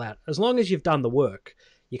to file out. As long as you've done the work.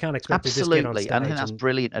 You can't expect to just get on stage. I think that's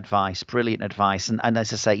brilliant advice. And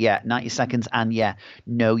as I say, 90 seconds and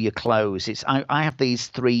know your close. I have these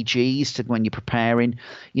 3 G's to when you're preparing,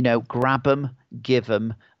 grab them, give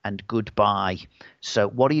them, and goodbye. So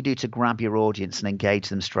what do you do to grab your audience and engage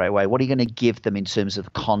them straight away? What are you going to give them in terms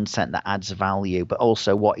of content that adds value? But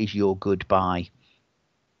also, what is your goodbye?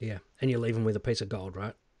 Yeah, and you leave them with a piece of gold,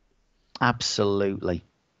 right? Absolutely.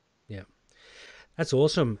 Yeah, that's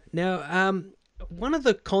awesome. Now, one of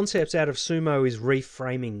the concepts out of SUMO is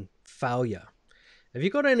reframing failure. Have you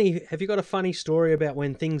got a funny story about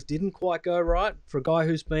when things didn't quite go right for a guy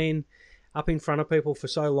who's been up in front of people for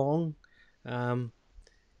so long?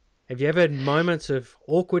 Have you ever had moments of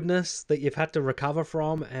awkwardness that you've had to recover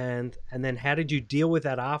from, and then how did you deal with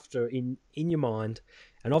that after in your mind?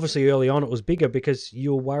 And obviously early on it was bigger because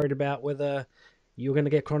you were worried about whether you were going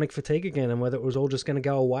to get chronic fatigue again and whether it was all just going to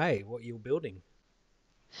go away, what you were building.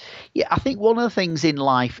 Yeah, I think one of the things in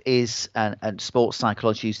life is, and sports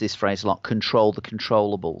psychology use this phrase a lot, control the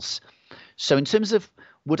controllables. So in terms of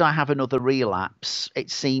would I have another relapse, it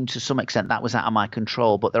seemed to some extent that was out of my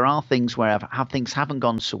control. But there are things where things haven't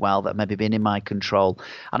gone so well that maybe been in my control.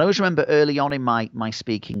 And I always remember early on in my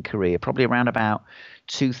speaking career, probably around about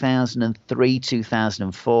 2003,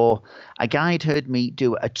 2004, a guy had heard me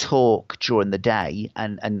do a talk during the day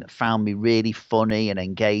and found me really funny and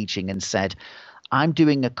engaging and said, I'm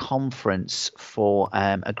doing a conference for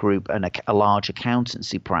a group and a large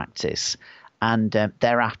accountancy practice. and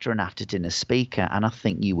they're after an after dinner speaker, and I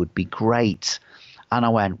think you would be great. And I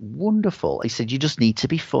went, wonderful. He said, you just need to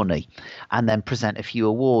be funny and then present a few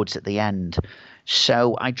awards at the end.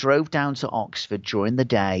 So I drove down to Oxford during the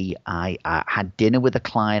day. I had dinner with a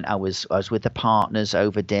client. I was with the partners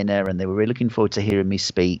over dinner, and they were really looking forward to hearing me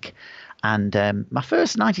speak. And my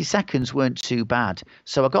first 90 seconds weren't too bad.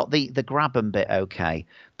 So I got the grab 'em bit okay.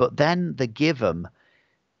 But then the give 'em,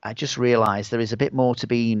 I just realised there is a bit more to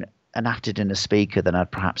being an after dinner speaker than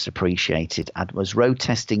I'd perhaps appreciated. I was road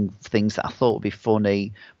testing things that I thought would be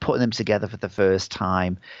funny, putting them together for the first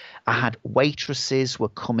time. I had waitresses were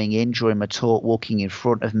coming in during my talk, walking in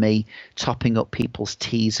front of me, topping up people's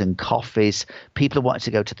teas and coffees. People who wanted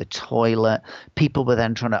to go to the toilet. People were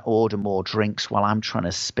then trying to order more drinks while I'm trying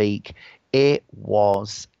to speak. It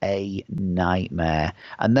was a nightmare.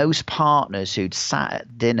 And those partners who'd sat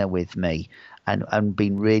at dinner with me and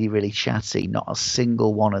been really, really chatty, not a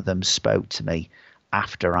single one of them spoke to me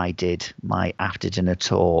after I did my after dinner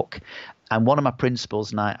talk. And one of my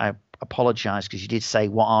principles, and I apologize because you did say,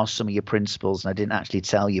 what are some of your principles? And I didn't actually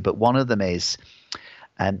tell you, but one of them is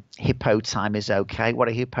hippo time is okay. What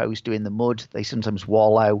do hippos do in the mud? They sometimes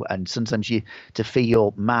wallow, and sometimes to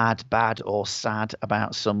feel mad, bad, or sad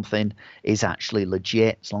about something is actually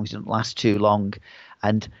legit, as long as it doesn't last too long.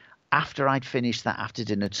 And after I'd finished that after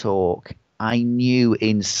dinner talk, I knew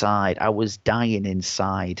inside, I was dying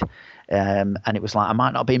inside. And it was like, I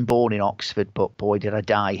might not have been born in Oxford, but boy, did I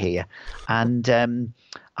die here. And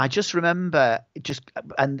I just remember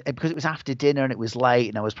and because it was after dinner and it was late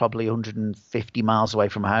and I was probably 150 miles away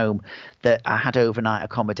from home, that I had overnight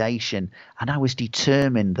accommodation, and I was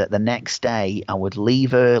determined that the next day I would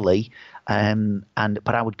leave early.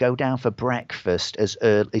 But I would go down for breakfast as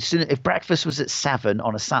early. If breakfast was at 7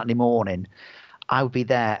 on a Saturday morning, I would be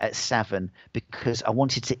there at 7 because I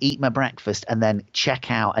wanted to eat my breakfast and then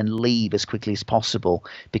check out and leave as quickly as possible,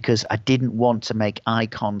 because I didn't want to make eye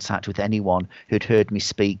contact with anyone who'd heard me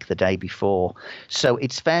speak the day before. So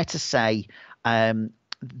it's fair to say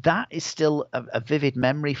that is still a vivid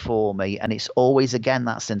memory for me. And it's always, again,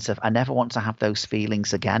 that sense of I never want to have those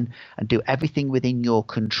feelings again, and do everything within your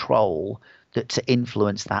control to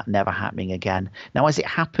influence that never happening again. Now, as it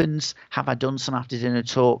happens, have I done some after dinner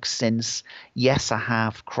talks since? Yes, I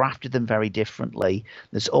have. Crafted them very differently.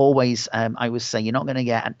 There's always, I always say, you're not going to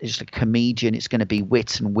get just a comedian. It's going to be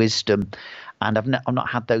wit and wisdom. And I've not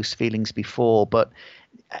had those feelings before, but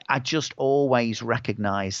I just always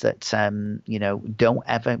recognize that, don't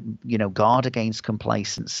ever, guard against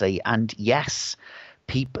complacency. And yes,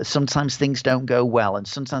 sometimes things don't go well, and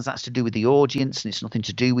sometimes that's to do with the audience and it's nothing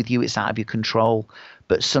to do with you, it's out of your control.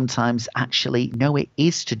 But sometimes actually, no, it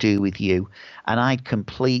is to do with you. And I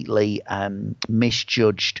completely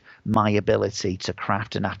misjudged my ability to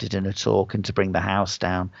craft an after dinner talk and to bring the house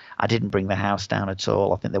down. I didn't bring the house down at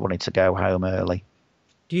all. I think they wanted to go home early.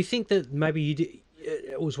 Do you think that maybe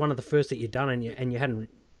it was one of the first that you'd done, and you hadn't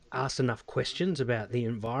asked enough questions about the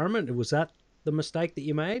environment? Was that the mistake that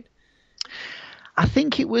you made? I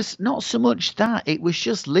think it was not so much that. It was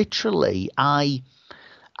just literally, I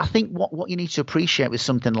think what you need to appreciate with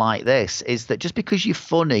something like this is that just because you're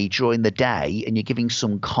funny during the day and you're giving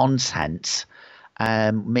some content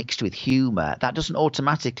mixed with humor, that doesn't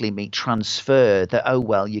automatically mean transfer that, oh,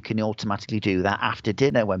 well, you can automatically do that after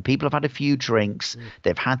dinner. When people have had a few drinks,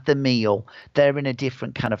 they've had the meal, they're in a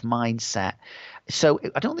different kind of mindset. So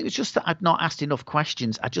I don't think it's just that I've not asked enough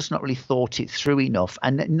questions. I just not really thought it through enough.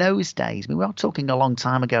 And in those days, we are talking a long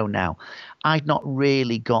time ago now, I'd not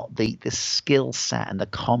really got the skill set and the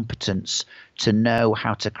competence to know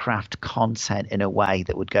how to craft content in a way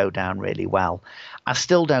that would go down really well. I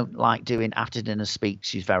still don't like doing after dinner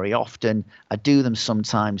speeches very often. I do them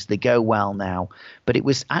sometimes. They go well now. But it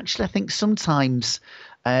was actually, I think sometimes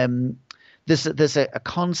there's a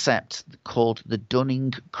concept called the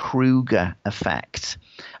Dunning-Kruger effect.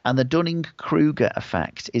 And the Dunning-Kruger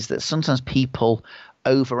effect is that sometimes people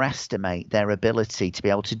overestimate their ability to be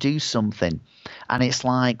able to do something. And it's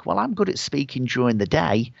like, well, I'm good at speaking during the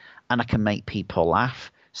day and I can make people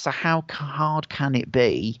laugh. So how hard can it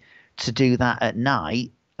be to do that at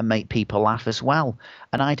night and make people laugh as well?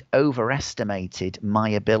 And I'd overestimated my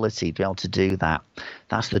ability to be able to do that.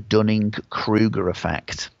 That's the Dunning-Kruger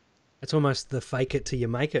effect. It's almost the fake it till you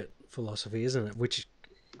make it philosophy, isn't it? Which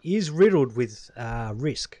is riddled with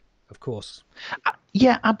risk, of course.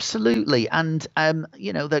 Yeah, absolutely. And,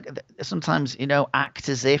 sometimes, act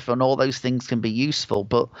as if and all those things can be useful.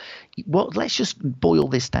 But let's just boil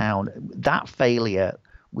this down. That failure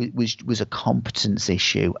was a competence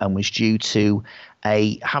issue and was due to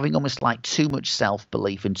a having almost like too much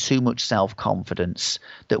self-belief and too much self-confidence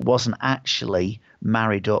that wasn't actually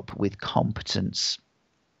married up with competence.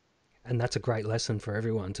 And that's a great lesson for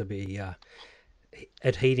everyone to be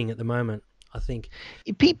adhering at the moment, I think.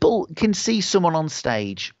 People can see someone on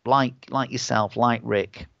stage like yourself, like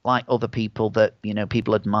Rick, like other people that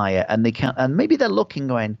people admire, and they can, and maybe they're looking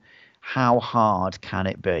going, how hard can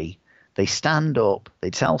it be? They stand up, they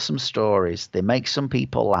tell some stories, they make some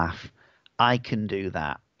people laugh. I can do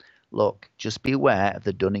that. Look, just be aware of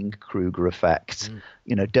the Dunning-Kruger effect.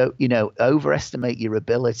 Don't overestimate your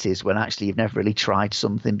abilities when actually you've never really tried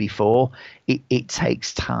something before. It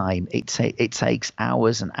takes time. It takes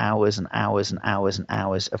hours and hours and hours and hours and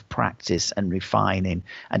hours of practice and refining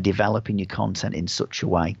and developing your content in such a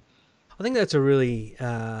way. I think that's a really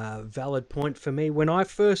valid point for me.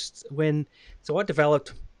 So I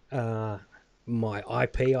developed my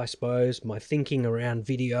IP, I suppose, my thinking around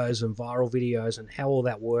videos and viral videos and how all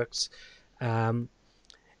that works, and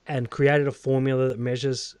created a formula that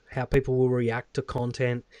measures how people will react to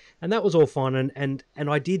content. And that was all fun. And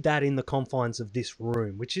I did that in the confines of this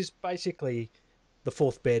room, which is basically the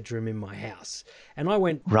fourth bedroom in my house. And I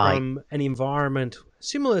went from an environment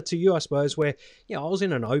similar to you, I suppose, where I was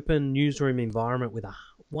in an open newsroom environment with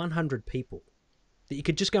 100 people that you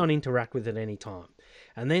could just go and interact with at any time,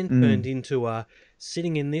 and then turned into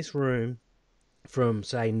sitting in this room from,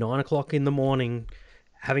 say, 9 o'clock in the morning,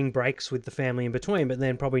 having breaks with the family in between, but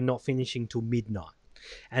then probably not finishing till midnight,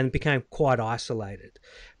 and became quite isolated.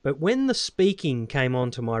 But when the speaking came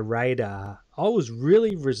onto my radar, I was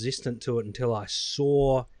really resistant to it until I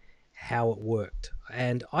saw how it worked.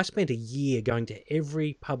 And I spent a year going to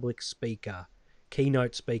every public speaker,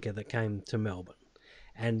 keynote speaker that came to Melbourne,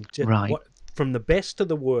 and just from the best to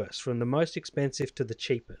the worst, from the most expensive to the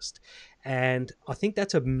cheapest. And I think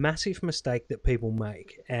that's a massive mistake that people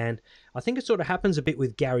make. And I think it sort of happens a bit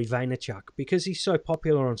with Gary Vaynerchuk, because he's so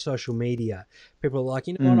popular on social media. People are like,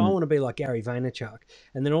 what, I want to be like Gary Vaynerchuk.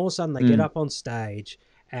 And then all of a sudden they get up on stage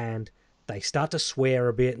and they start to swear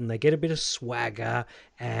a bit and they get a bit of swagger,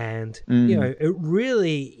 and it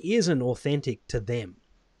really isn't authentic to them.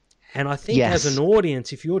 And I think as an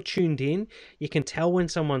audience, if you're tuned in, you can tell when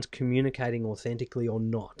someone's communicating authentically or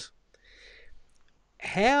not.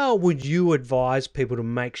 How would you advise people to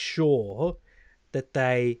make sure that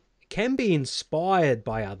they can be inspired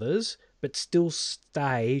by others, but still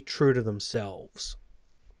stay true to themselves?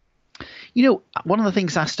 One of the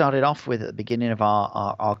things I started off with at the beginning of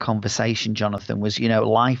our conversation, Jonathan, was,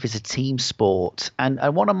 life is a team sport. And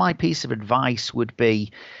one of my piece of advice would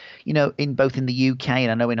be, in both in the UK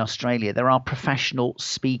and I know in Australia, there are professional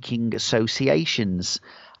speaking associations.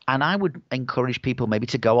 And I would encourage people maybe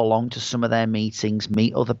to go along to some of their meetings,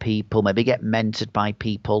 meet other people, maybe get mentored by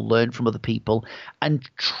people, learn from other people, and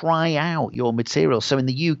try out your material. So in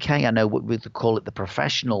the UK, I know what we call it the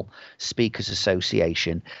Professional Speakers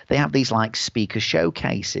Association. They have these like speaker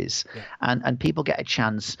showcases, and people get a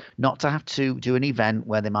chance not to have to do an event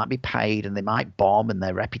where they might be paid and they might bomb and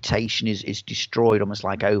their reputation is destroyed almost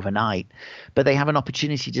like overnight. But they have an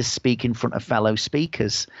opportunity to speak in front of fellow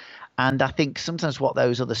speakers. And I think sometimes what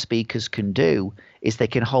those other speakers can do is they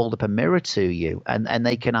can hold up a mirror to you and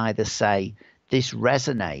they can either say, this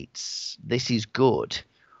resonates, this is good,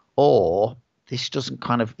 or this doesn't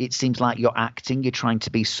it seems like you're acting, you're trying to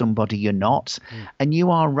be somebody you're not. And you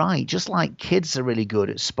are right. Just like kids are really good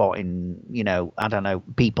at spotting, I don't know,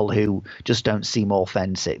 people who just don't seem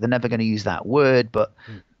authentic. They're never going to use that word, but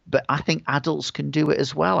I think adults can do it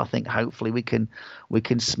as well. I think hopefully we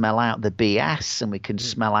can smell out the BS, and we can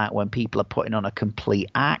smell out when people are putting on a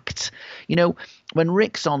complete act. When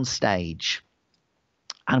Rick's on stage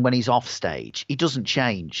and when he's off stage, he doesn't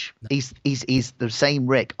change. He's the same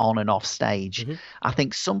Rick on and off stage. I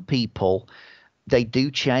think some people, they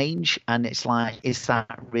do change, and it's like, is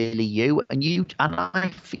that really you? And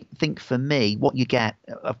I think for me, what you get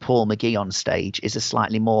of Paul McGee on stage is a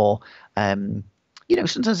slightly more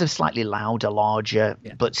sometimes a slightly louder, larger,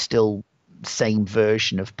 but still same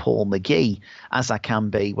version of Paul McGee as I can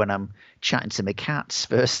be when I'm chatting to my cats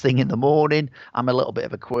first thing in the morning. I'm a little bit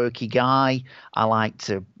of a quirky guy. I like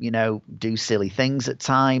to, do silly things at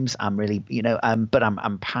times. I'm really, but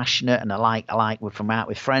I'm passionate, and I like if I'm out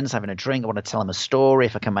with friends having a drink, I want to tell them a story.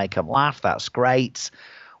 If I can make them laugh, that's great.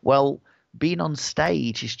 Well, being on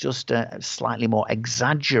stage is just a slightly more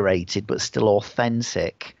exaggerated but still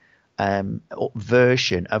authentic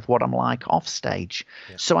version of what I'm like off stage.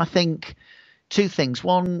 So I think two things.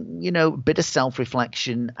 One, a bit of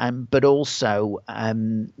self-reflection, but also,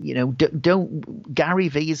 don't. Gary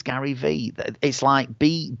V is Gary V. It's like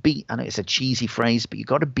be. I know it's a cheesy phrase, but you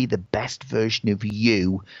got to be the best version of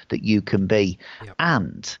you that you can be. Yep.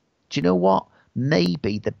 And do you know what?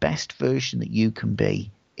 Maybe the best version that you can be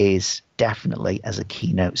is definitely as a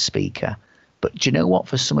keynote speaker. But do you know what?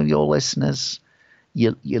 For some of your listeners,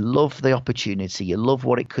 you love the opportunity, you love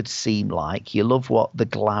what it could seem like, you love what the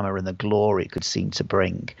glamour and the glory it could seem to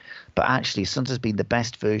bring. But actually, sometimes being the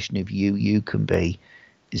best version of you can be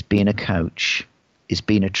is being a coach, is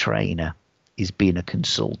being a trainer, is being a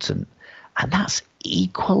consultant. And that's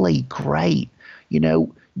equally great.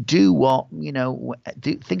 Do what,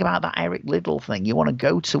 think about that Eric Liddell thing. You want to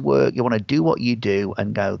go to work, you want to do what you do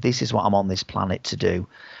and go, this is what I'm on this planet to do.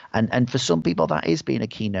 And for some people that is being a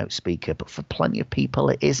keynote speaker, but for plenty of people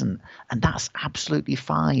it isn't. And that's absolutely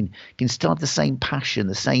fine. You can still have the same passion,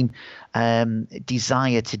 the same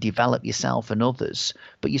desire to develop yourself and others,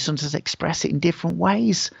 but you sometimes express it in different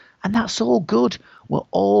ways. And that's all good. We're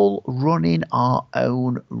all running our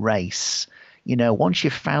own race. Once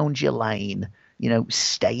you've found your lane,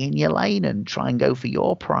 stay in your lane and try and go for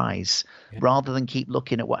your prize rather than keep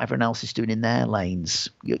looking at what everyone else is doing in their lanes.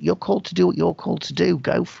 You're called to do what you're called to do.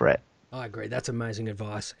 Go for it. I agree. That's amazing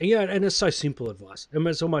advice. And it's so simple advice. I mean,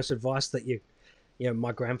 it's almost advice that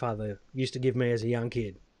my grandfather used to give me as a young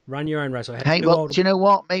kid. Run your own race. Hey, well, do you know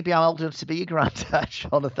what? Maybe I'm old enough to be your granddad,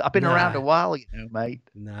 Jonathan. I've been around a while, mate.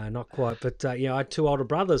 No, not quite. But, I had two older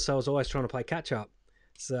brothers, so I was always trying to play catch up.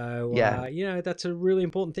 So, that's a really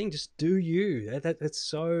important thing. Just do you. That's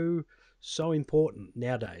so important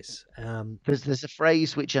nowadays. There's a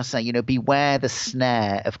phrase which I say, beware the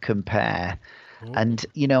snare of compare. And,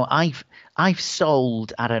 I've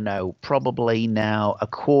sold, I don't know, probably now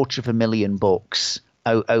 250,000 books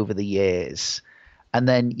over the years. And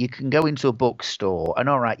then you can go into a bookstore and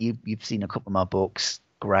all right, you've seen a couple of my books.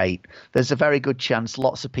 Great. There's a very good chance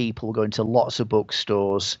lots of people will go into lots of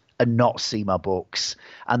bookstores and not see my books,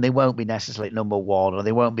 and they won't be necessarily number one, or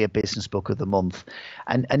they won't be a business book of the month.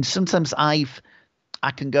 And sometimes I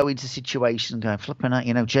can go into situations and go, flipping out,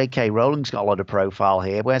 J.K. Rowling's got a lot of profile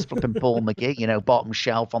here. Where's flipping Paul McGee, bottom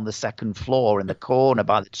shelf on the second floor in the corner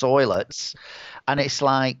by the toilets? And it's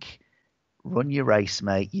like, run your race,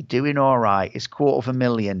 mate. You're doing all right. It's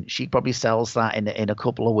 250,000. She probably sells that in a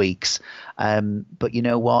couple of weeks. But you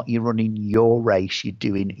know what? You're running your race. You're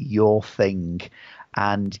doing your thing.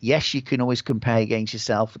 And yes, you can always compare against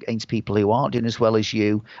yourself against people who aren't doing as well as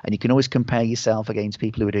you. And you can always compare yourself against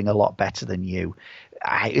people who are doing a lot better than you.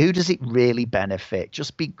 Who does it really benefit?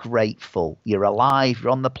 Just be grateful. You're alive.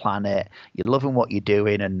 You're on the planet. You're loving what you're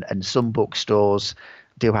doing. And some bookstores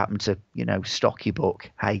do happen to, stock your book.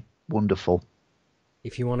 Hey, wonderful.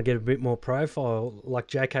 If you want to get a bit more profile like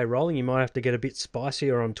J.K. Rowling, you might have to get a bit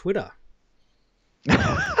spicier on Twitter.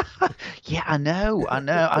 Yeah, I know.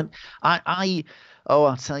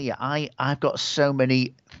 I'll tell you, I've got so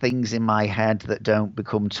many things in my head that don't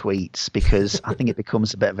become tweets because I think it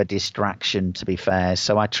becomes a bit of a distraction, to be fair.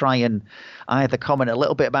 So I try and either comment a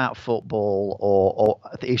little bit about football or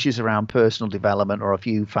the issues around personal development or a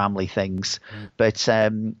few family things. But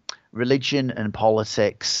religion and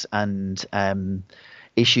politics and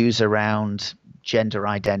issues around gender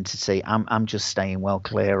identity, I'm just staying well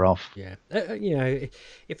clear of. Yeah,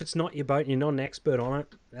 if it's not your boat and you're not an expert on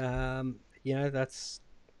it, that's,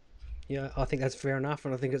 I think that's fair enough,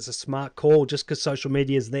 and I think it's a smart call. Just because social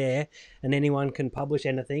media is there and anyone can publish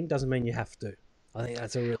anything doesn't mean you have to. I think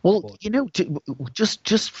that's a real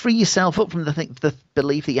just free yourself up from the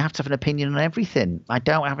belief that you have to have an opinion on everything. I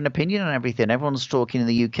don't have an opinion on everything. Everyone's talking in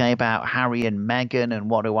the UK about Harry and Meghan and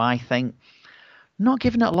what do I think. Not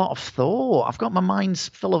giving it a lot of thought. I've got my mind's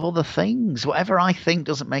full of other things. Whatever I think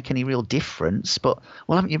doesn't make any real difference. But,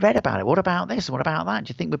 well, haven't you read about it? What about this? What about that?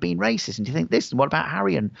 Do you think we're being racist? And do you think this? And what about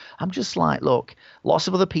Harry? And I'm just like, look, lots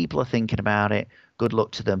of other people are thinking about it. Good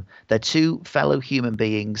luck to them. They're two fellow human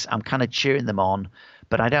beings. I'm kind of cheering them on,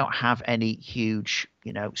 but I don't have any huge,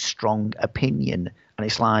 strong opinion. And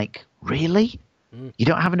it's like, really? You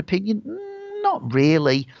don't have an opinion? Not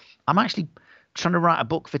really. I'm actually trying to write a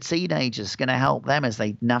book for teenagers, going to help them as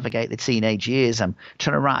they navigate the teenage years. I'm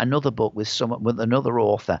trying to write another book with another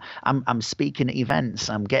author. I'm speaking at events.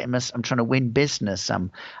 I'm trying to win business.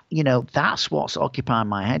 That's what's occupying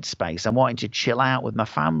my headspace. I'm wanting to chill out with my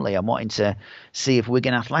family. I'm wanting to see if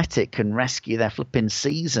Wigan Athletic can rescue their flipping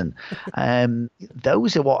season.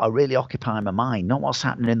 Those are what are really occupying my mind, not what's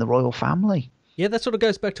happening in the royal family. Yeah, that sort of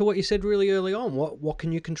goes back to what you said really early on. What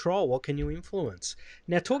can you control? What can you influence?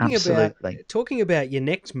 Now, talking about your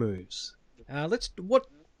next moves,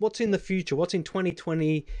 what's in the future? What's in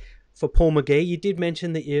 2020 for Paul McGee. You did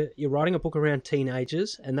mention that you're writing a book around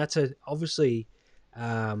teenagers, and that's obviously,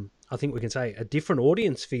 I think we can say, a different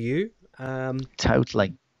audience for you.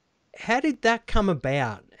 Totally. How did that come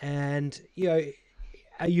about? And,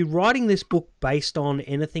 are you writing this book based on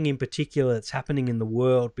anything in particular that's happening in the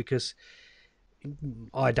world? Because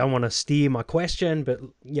I don't want to steer my question, but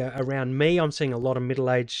around me, I'm seeing a lot of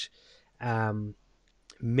middle-aged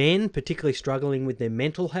men, particularly struggling with their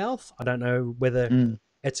mental health. I don't know whether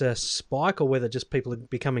it's a spike or whether just people are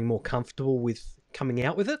becoming more comfortable with coming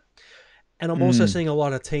out with it. And I'm also seeing a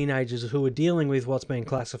lot of teenagers who are dealing with what's being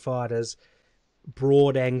classified as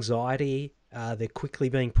broad anxiety. They're quickly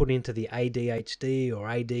being put into the ADHD or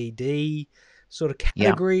ADD sort of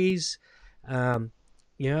categories.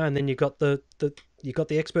 Yeah. And then you've got the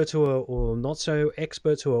experts who are, or not so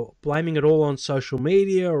experts, who are blaming it all on social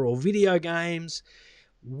media or video games.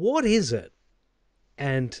 What is it?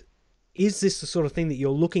 And is this the sort of thing that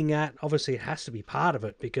you're looking at? Obviously, it has to be part of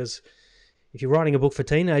it, because if you're writing a book for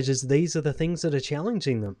teenagers, these are the things that are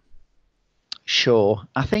challenging them. Sure.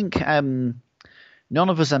 I think none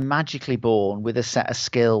of us are magically born with a set of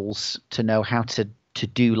skills to know how to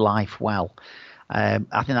do life well. I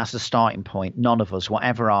think that's the starting point. None of us,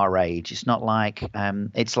 whatever our age. It's not like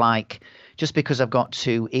it's like just because I've got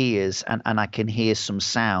two ears and I can hear some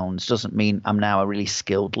sounds doesn't mean I'm now a really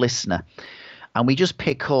skilled listener. And we just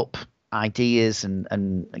pick up ideas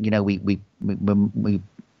and we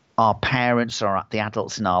our parents or the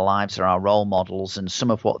adults in our lives are our role models, and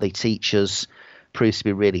some of what they teach us proves to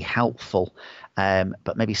be really helpful.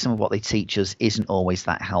 But maybe some of what they teach us isn't always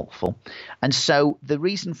that helpful. And so the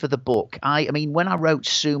reason for the book, I mean, when I wrote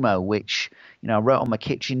SUMO, which, I wrote on my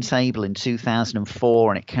kitchen table in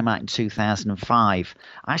 2004 and it came out in 2005,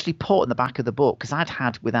 I actually put in the back of the book, because I'd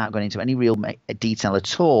had, without going into any real detail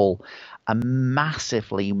at all, a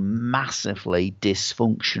massively, massively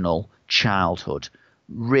dysfunctional childhood,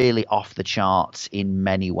 really off the charts in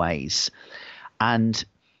many ways. And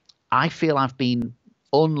I feel I've been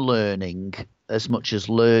unlearning as much as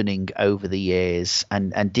learning over the years,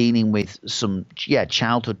 and dealing with some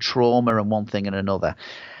childhood trauma and one thing and another.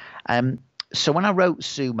 So when I wrote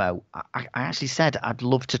SUMO, I actually said I'd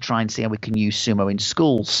love to try and see how we can use SUMO in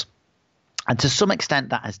schools, and to some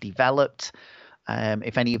extent that has developed.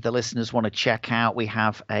 If any of the listeners want to check out, we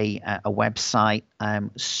have a website,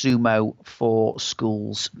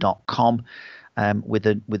 sumoforschools.com. With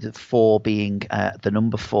a 4 being the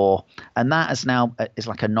number 4, and that is now is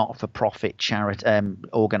like a not-for-profit charity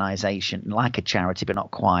organization, like a charity but not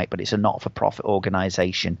quite, but it's a not-for-profit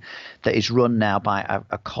organization that is run now by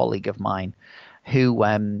a colleague of mine who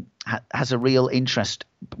has a real interest,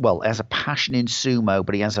 has a passion in sumo,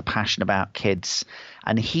 but he has a passion about kids,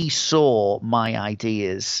 and he saw my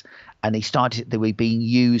ideas and they were being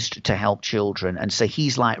used to help children. And so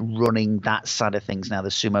he's like running that side of things now, the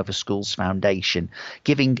Sumo for Schools Foundation,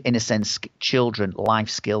 giving, in a sense, children life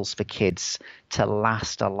skills for kids to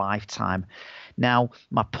last a lifetime. Now,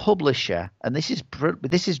 my publisher, and this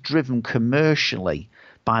is driven commercially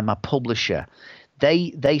by my publisher,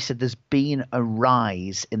 they said there's been a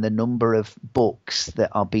rise in the number of books that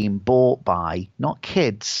are being bought by not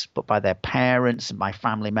kids, but by their parents and by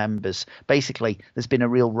family members. Basically, there's been a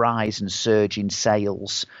real rise and surge in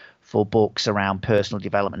sales for books around personal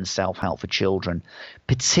development and self-help for children,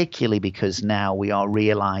 particularly because now we are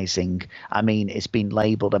realizing, it's been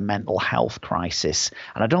labeled a mental health crisis.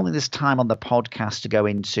 And I don't think there's time on the podcast to go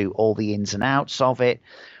into all the ins and outs of it.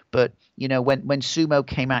 But, when SUMO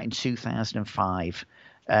came out in 2005,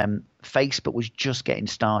 Facebook was just getting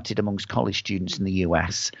started amongst college students in the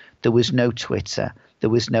US. There was no Twitter.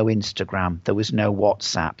 There was no Instagram. There was no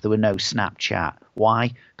WhatsApp. There were no Snapchat.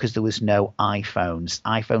 Why? Because there was no iPhones.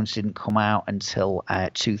 iPhones didn't come out until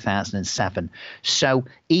 2007. So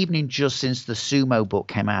even just since the SUMO book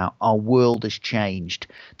came out, our world has changed.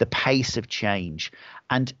 The pace of change.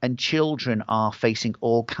 And children are facing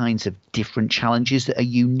all kinds of different challenges that are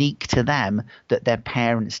unique to them that their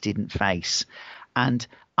parents didn't face. And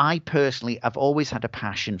I personally have always had a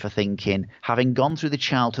passion for thinking, having gone through the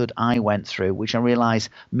childhood I went through, which I realize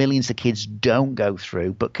millions of kids don't go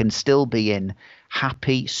through, but can still be in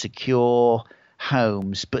happy, secure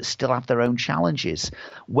homes, but still have their own challenges.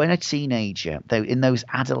 When a teenager, though, in those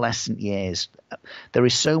adolescent years, there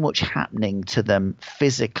is so much happening to them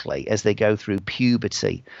physically as they go through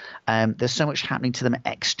puberty. There's so much happening to them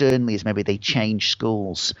externally as maybe they change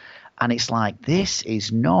schools. And it's like, this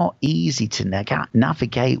is not easy to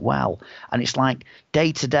navigate well. And it's like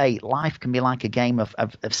day to day, life can be like a game of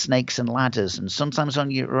snakes and ladders. And sometimes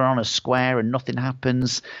you're on a square and nothing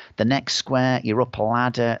happens. The next square, you're up a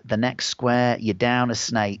ladder. The next square, you're down a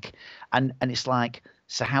snake. And it's like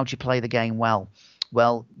So how do you play the game well?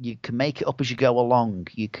 Well, you can make it up as you go along.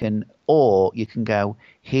 Or you can go,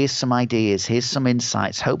 here's some ideas, here's some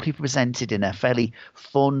insights, hopefully presented in a fairly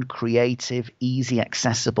fun, creative, easy,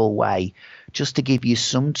 accessible way, just to give you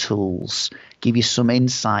some tools, give you some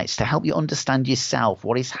insights to help you understand yourself,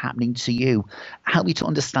 what is happening to you, help you to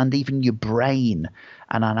understand even your brain.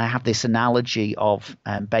 And I have this analogy of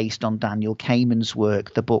based on Daniel Kahneman's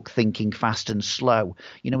work, the book Thinking Fast and Slow.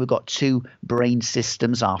 We've got two brain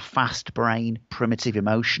systems, our fast brain, primitive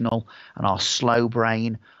emotional, and our slow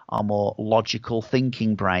brain, our more logical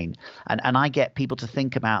thinking brain. And I get people to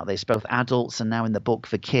think about this, both adults and now in the book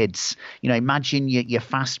for kids. Imagine your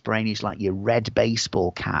fast brain is like your red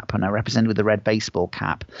baseball cap, and I represent with the red baseball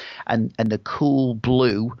cap, and the cool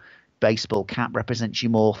blue baseball cap represents your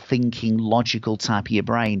more thinking, logical type of your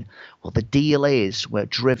brain. Well, the deal is we're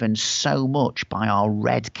driven so much by our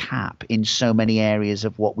red cap in so many areas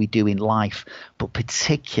of what we do in life, but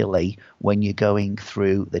particularly when you're going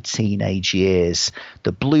through the teenage years.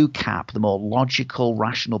 The blue cap, the more logical,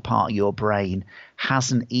 rational part of your brain,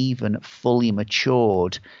 hasn't even fully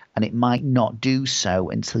matured, and it might not do so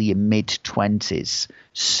until your mid-20s.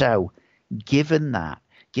 So, given that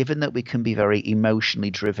we can be very emotionally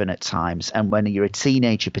driven at times, and when you're a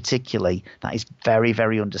teenager particularly, that is very,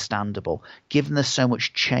 very understandable. Given there's so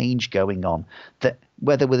much change going on, that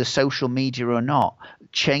whether with a social media or not,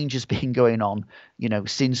 change has been going on,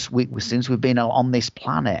 since we've been on this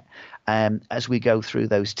planet, as we go through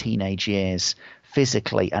those teenage years,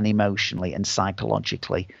 physically and emotionally and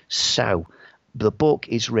psychologically. So the book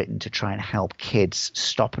is written to try and help kids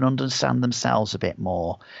stop and understand themselves a bit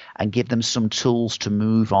more and give them some tools to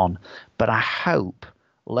move on. But I hope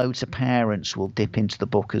loads of parents will dip into the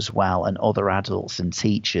book as well, and other adults and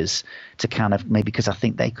teachers, to kind of maybe, because I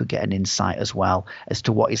think they could get an insight as well as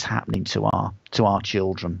to what is happening to our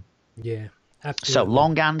children. Yeah, absolutely. So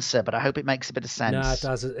long answer, but I hope it makes a bit of sense. No, it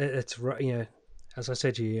does. It's as I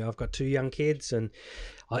said to you, I've got two young kids, and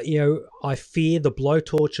I fear the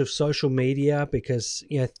blowtorch of social media because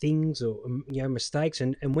things or mistakes,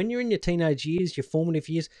 and when you're in your teenage years, your formative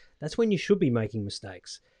years, that's when you should be making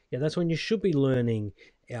mistakes. That's when you should be learning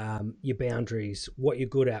your boundaries, what you're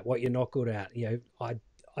good at, what you're not good at.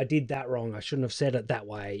 I did that wrong. I shouldn't have said it that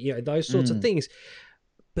way. Those sorts of things.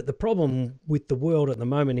 But the problem with the world at the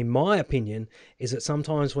moment, in my opinion, is that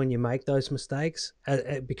sometimes when you make those mistakes,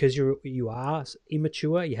 because you are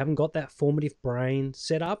immature, you haven't got that formative brain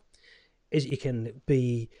set up, is you can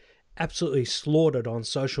be absolutely slaughtered on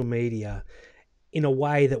social media in a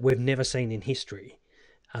way that we've never seen in history.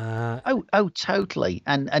 Totally,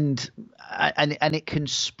 and it can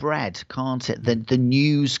spread, can't it? The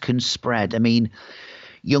news can spread. I mean,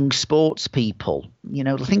 young sports people,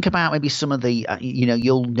 think about maybe some of the,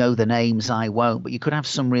 you'll know the names, I won't, but you could have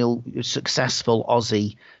some real successful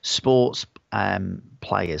Aussie sports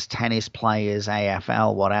players, tennis players,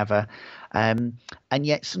 AFL, whatever. And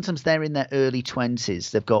yet sometimes they're in their early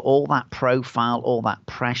 20s. They've got all that profile, all that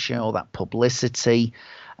pressure, all that publicity,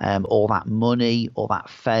 all that money, all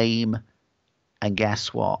that fame. And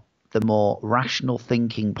guess what? The more rational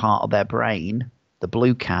thinking part of their brain, the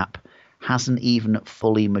blue cap, hasn't even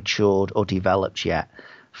fully matured or developed yet.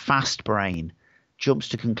 Fast brain jumps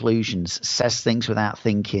to conclusions, says things without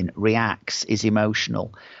thinking, reacts, is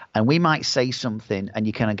emotional. And we might say something and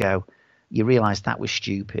you kind of go, you realize that was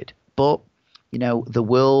stupid. But, the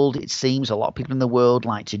world, it seems a lot of people in the world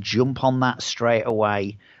like to jump on that straight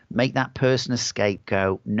away, make that person a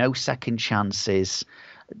scapegoat, no second chances,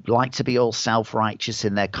 like to be all self-righteous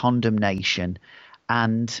in their condemnation.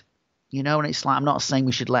 And and it's like, I'm not saying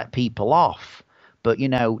we should let people off, but,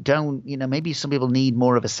 maybe some people need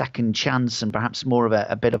more of a second chance and perhaps more of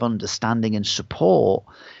a bit of understanding and support.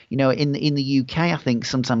 In the UK, I think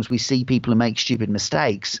sometimes we see people who make stupid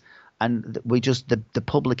mistakes and the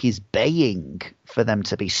public is baying for them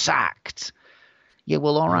to be sacked. Yeah,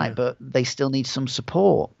 well, all right, but they still need some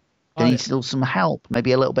support. They need still some help,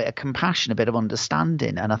 maybe a little bit of compassion, a bit of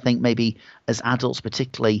understanding. And I think maybe as adults,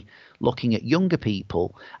 particularly looking at younger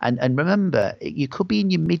people, and remember, you could be in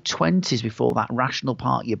your mid-20s before that rational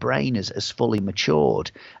part of your brain has fully matured.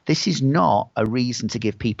 This is not a reason to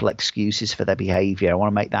give people excuses for their behavior. I want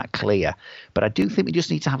to make that clear. But I do think we just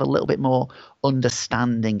need to have a little bit more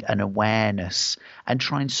understanding and awareness and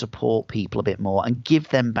try and support people a bit more and give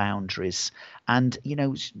them boundaries. And,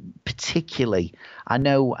 particularly, I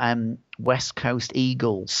know West Coast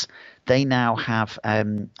Eagles, they now have I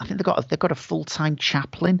think they've got a full-time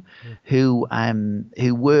chaplain who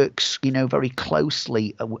works, very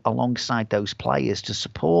closely alongside those players to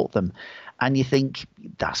support them. And you think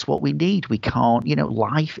that's what we need. We can't,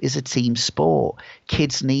 life is a team sport.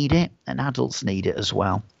 Kids need it and adults need it as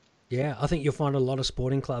well. Yeah, I think you'll find a lot of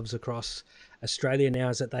sporting clubs across Australia now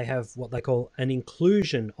is that they have what they call an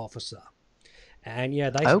inclusion officer. And yeah,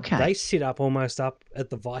 they sit up almost up at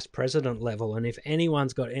the vice president level. And if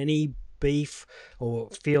anyone's got any beef or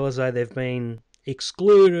feel as though they've been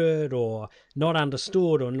excluded or not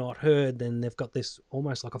understood or not heard, then they've got this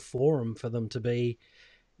almost like a forum for them to be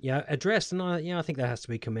addressed. And I think that has to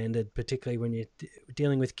be commended, particularly when you're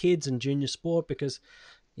dealing with kids and junior sport, because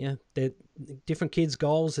different kids'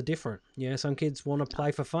 goals are different. Some kids want to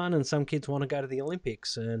play for fun, and some kids want to go to the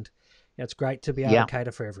Olympics, and it's great to be able to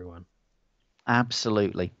cater for everyone.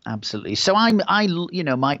 Absolutely. So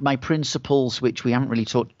my principles, which we haven't really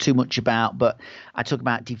talked too much about, but I talk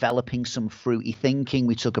about developing some fruity thinking.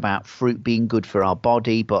 We talk about fruit being good for our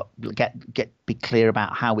body, but be clear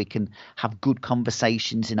about how we can have good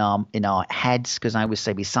conversations in our heads. Because I always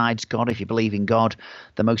say, besides God, if you believe in God,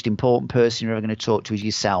 the most important person you're ever going to talk to is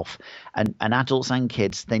yourself. And adults and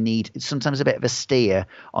kids, they need sometimes a bit of a steer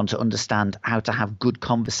on to understand how to have good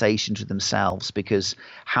conversations with themselves, because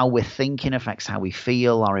how we're thinking affects how we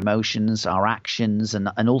feel, our emotions, our actions, and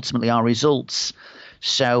ultimately our results.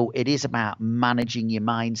 So it is about managing your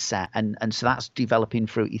mindset, and so that's developing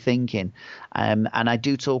fruity thinking. And I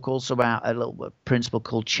do talk also about a little principle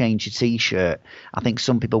called change your t-shirt. I think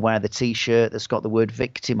some people wear the t-shirt that's got the word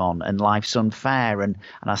victim on and life's unfair. And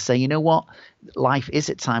I say, you know what? Life is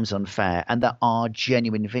at times unfair, and there are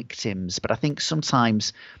genuine victims. But I think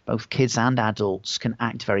sometimes both kids and adults can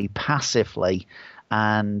act very passively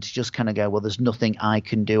and just kind of go, well, there's nothing I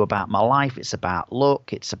can do about my life. It's about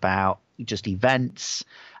luck. It's about just events.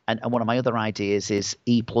 And one of my other ideas is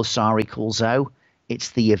E plus R equals O.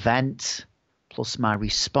 It's the event plus my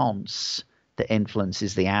response that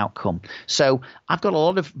influences the outcome. So I've got a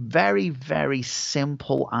lot of very, very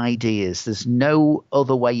simple ideas. There's no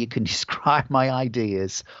other way you can describe my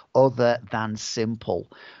ideas other than simple.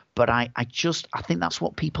 But I think that's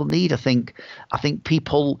what people need. I think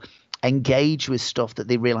people engage with stuff that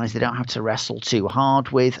they realize they don't have to wrestle too hard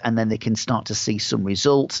with, and then they can start to see some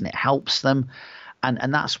results and it helps them.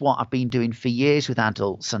 And that's what I've been doing for years with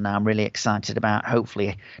adults, and I'm really excited about,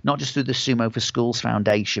 hopefully, not just through the SUMO for Schools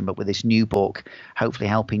Foundation, but with this new book, hopefully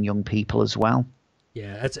helping young people as well.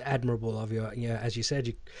 Yeah, that's admirable of you. As you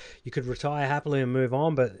said, you could retire happily and move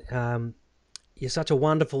on, but you're such a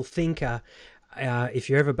wonderful thinker. If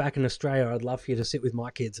you're ever back in Australia, I'd love for you to sit with my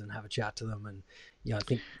kids and have a chat to them. And I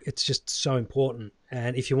think it's just so important.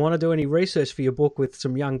 And if you want to do any research for your book with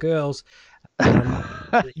some young girls,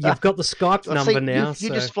 you've got the Skype number now.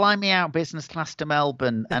 You just fly me out business class to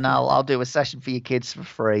Melbourne, and I'll do a session for your kids for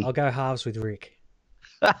free. I'll go halves with Rick.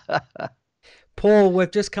 Paul, we've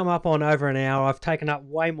just come up on over an hour. I've taken up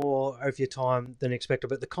way more of your time than expected,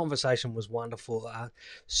 but the conversation was wonderful.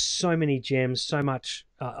 So many gems, so much.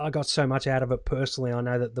 I got so much out of it personally. I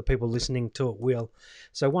know that the people listening to it will.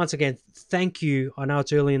 So once again, thank you. I know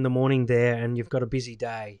it's early in the morning there and you've got a busy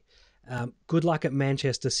day. Good luck at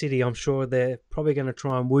Manchester City. I'm sure they're probably going to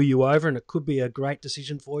try and woo you over, and it could be a great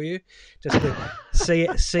decision for you just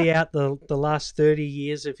to see out the last 30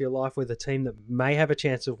 years of your life with a team that may have a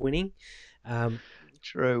chance of winning.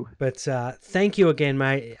 True. But thank you again,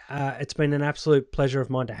 mate. It's been an absolute pleasure of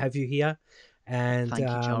mine to have you here. And thank you,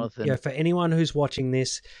 Jonathan. For anyone who's watching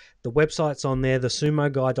this, the website's on there,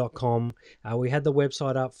 thesumoguy.com. We had the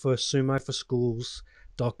website up for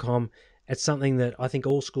sumoforschools.com. It's something that I think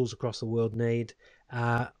all schools across the world need.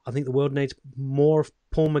 I think the world needs more of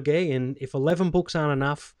Paul McGee. And if 11 books aren't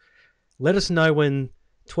enough, let us know when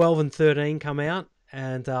 12 and 13 come out,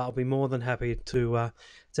 and I'll be more than happy to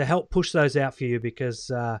help push those out for you, because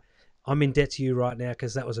I'm in debt to you right now,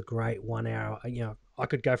 because that was a great 1 hour. I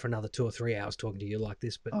could go for another 2 or 3 hours talking to you like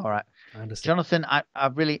this, but all right, I understand. Jonathan, I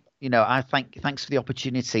really, thanks for the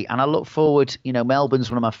opportunity, and I look forward. Melbourne's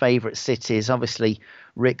one of my favourite cities. Obviously,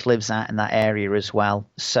 Rick lives out in that area as well,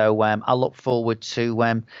 so I look forward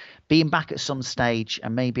to being back at some stage,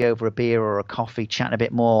 and maybe over a beer or a coffee, chatting a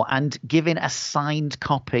bit more, and giving a signed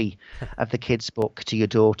copy of the kids' book to your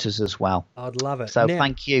daughters as well. I'd love it. So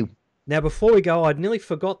thank you. Now, before we go, I nearly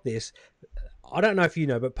forgot this. I don't know if you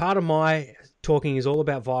know, but part of my talking is all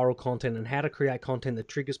about viral content and how to create content that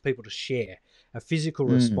triggers people to share, a physical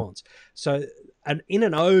response. So in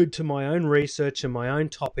an ode to my own research and my own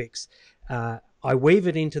topics, I weave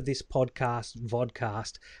it into this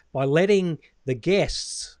vodcast by letting the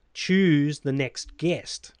guests choose the next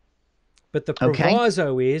guest. But the Okay.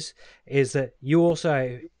 proviso is that you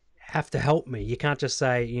also have to help me. You can't just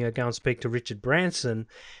say, go and speak to Richard Branson.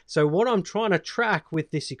 So what I'm trying to track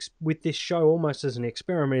with this show, almost as an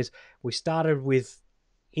experiment, is we started with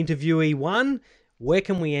interviewee 1. Where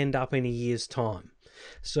can we end up in a year's time?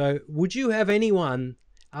 So would you have anyone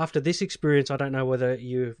after this experience? I don't know whether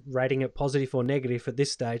you're rating it positive or negative at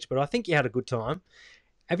this stage, but I think you had a good time.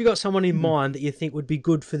 Have you got someone in mind that you think would be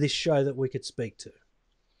good for this show that we could speak to?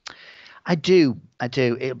 I do.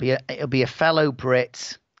 It'll be a fellow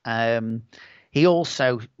Brit. He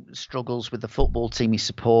also struggles with the football team he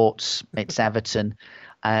supports. It's Everton.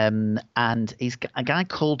 And he's a guy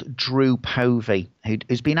called Drew Povey,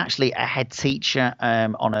 who's been actually a head teacher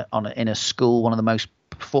in a school, one of the most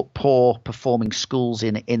poor performing schools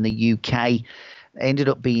in the UK. Ended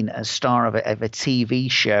up being a star of a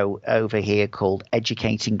TV show over here called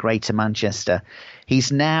Educating Greater Manchester.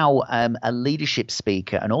 He's now a leadership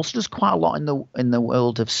speaker and also does quite a lot in the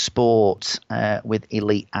world of sport with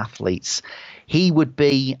elite athletes. He would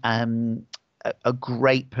be a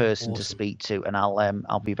great person to speak to, and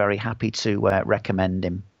I'll be very happy to recommend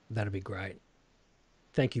him. That'd be great.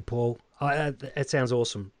 Thank you, Paul. It sounds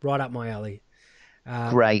awesome. Right up my alley.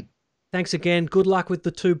 Great. Thanks again. Good luck with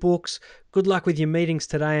the 2 books. Good luck with your meetings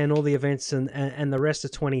today and all the events and the rest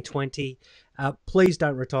of 2020. Please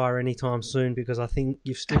don't retire anytime soon, because I think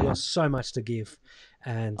you've still got so much to give.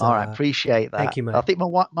 And all right, appreciate that. Thank you, mate. I think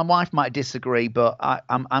my wife might disagree, but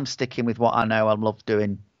I'm sticking with what I know I love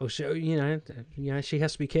doing. Well, she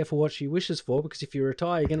has to be careful what she wishes for, because if you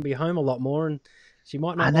retire, you're going to be home a lot more, and she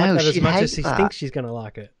might not like that as much as she thinks she's going to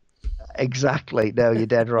like it. Exactly. No, you're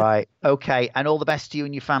dead right. Okay, and all the best to you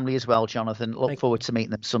and your family as well, Jonathan. Look forward to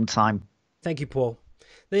meeting them sometime. Thank you, Paul.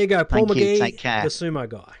 There you go, Paul McGee, Take care. the sumo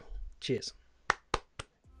guy. Cheers.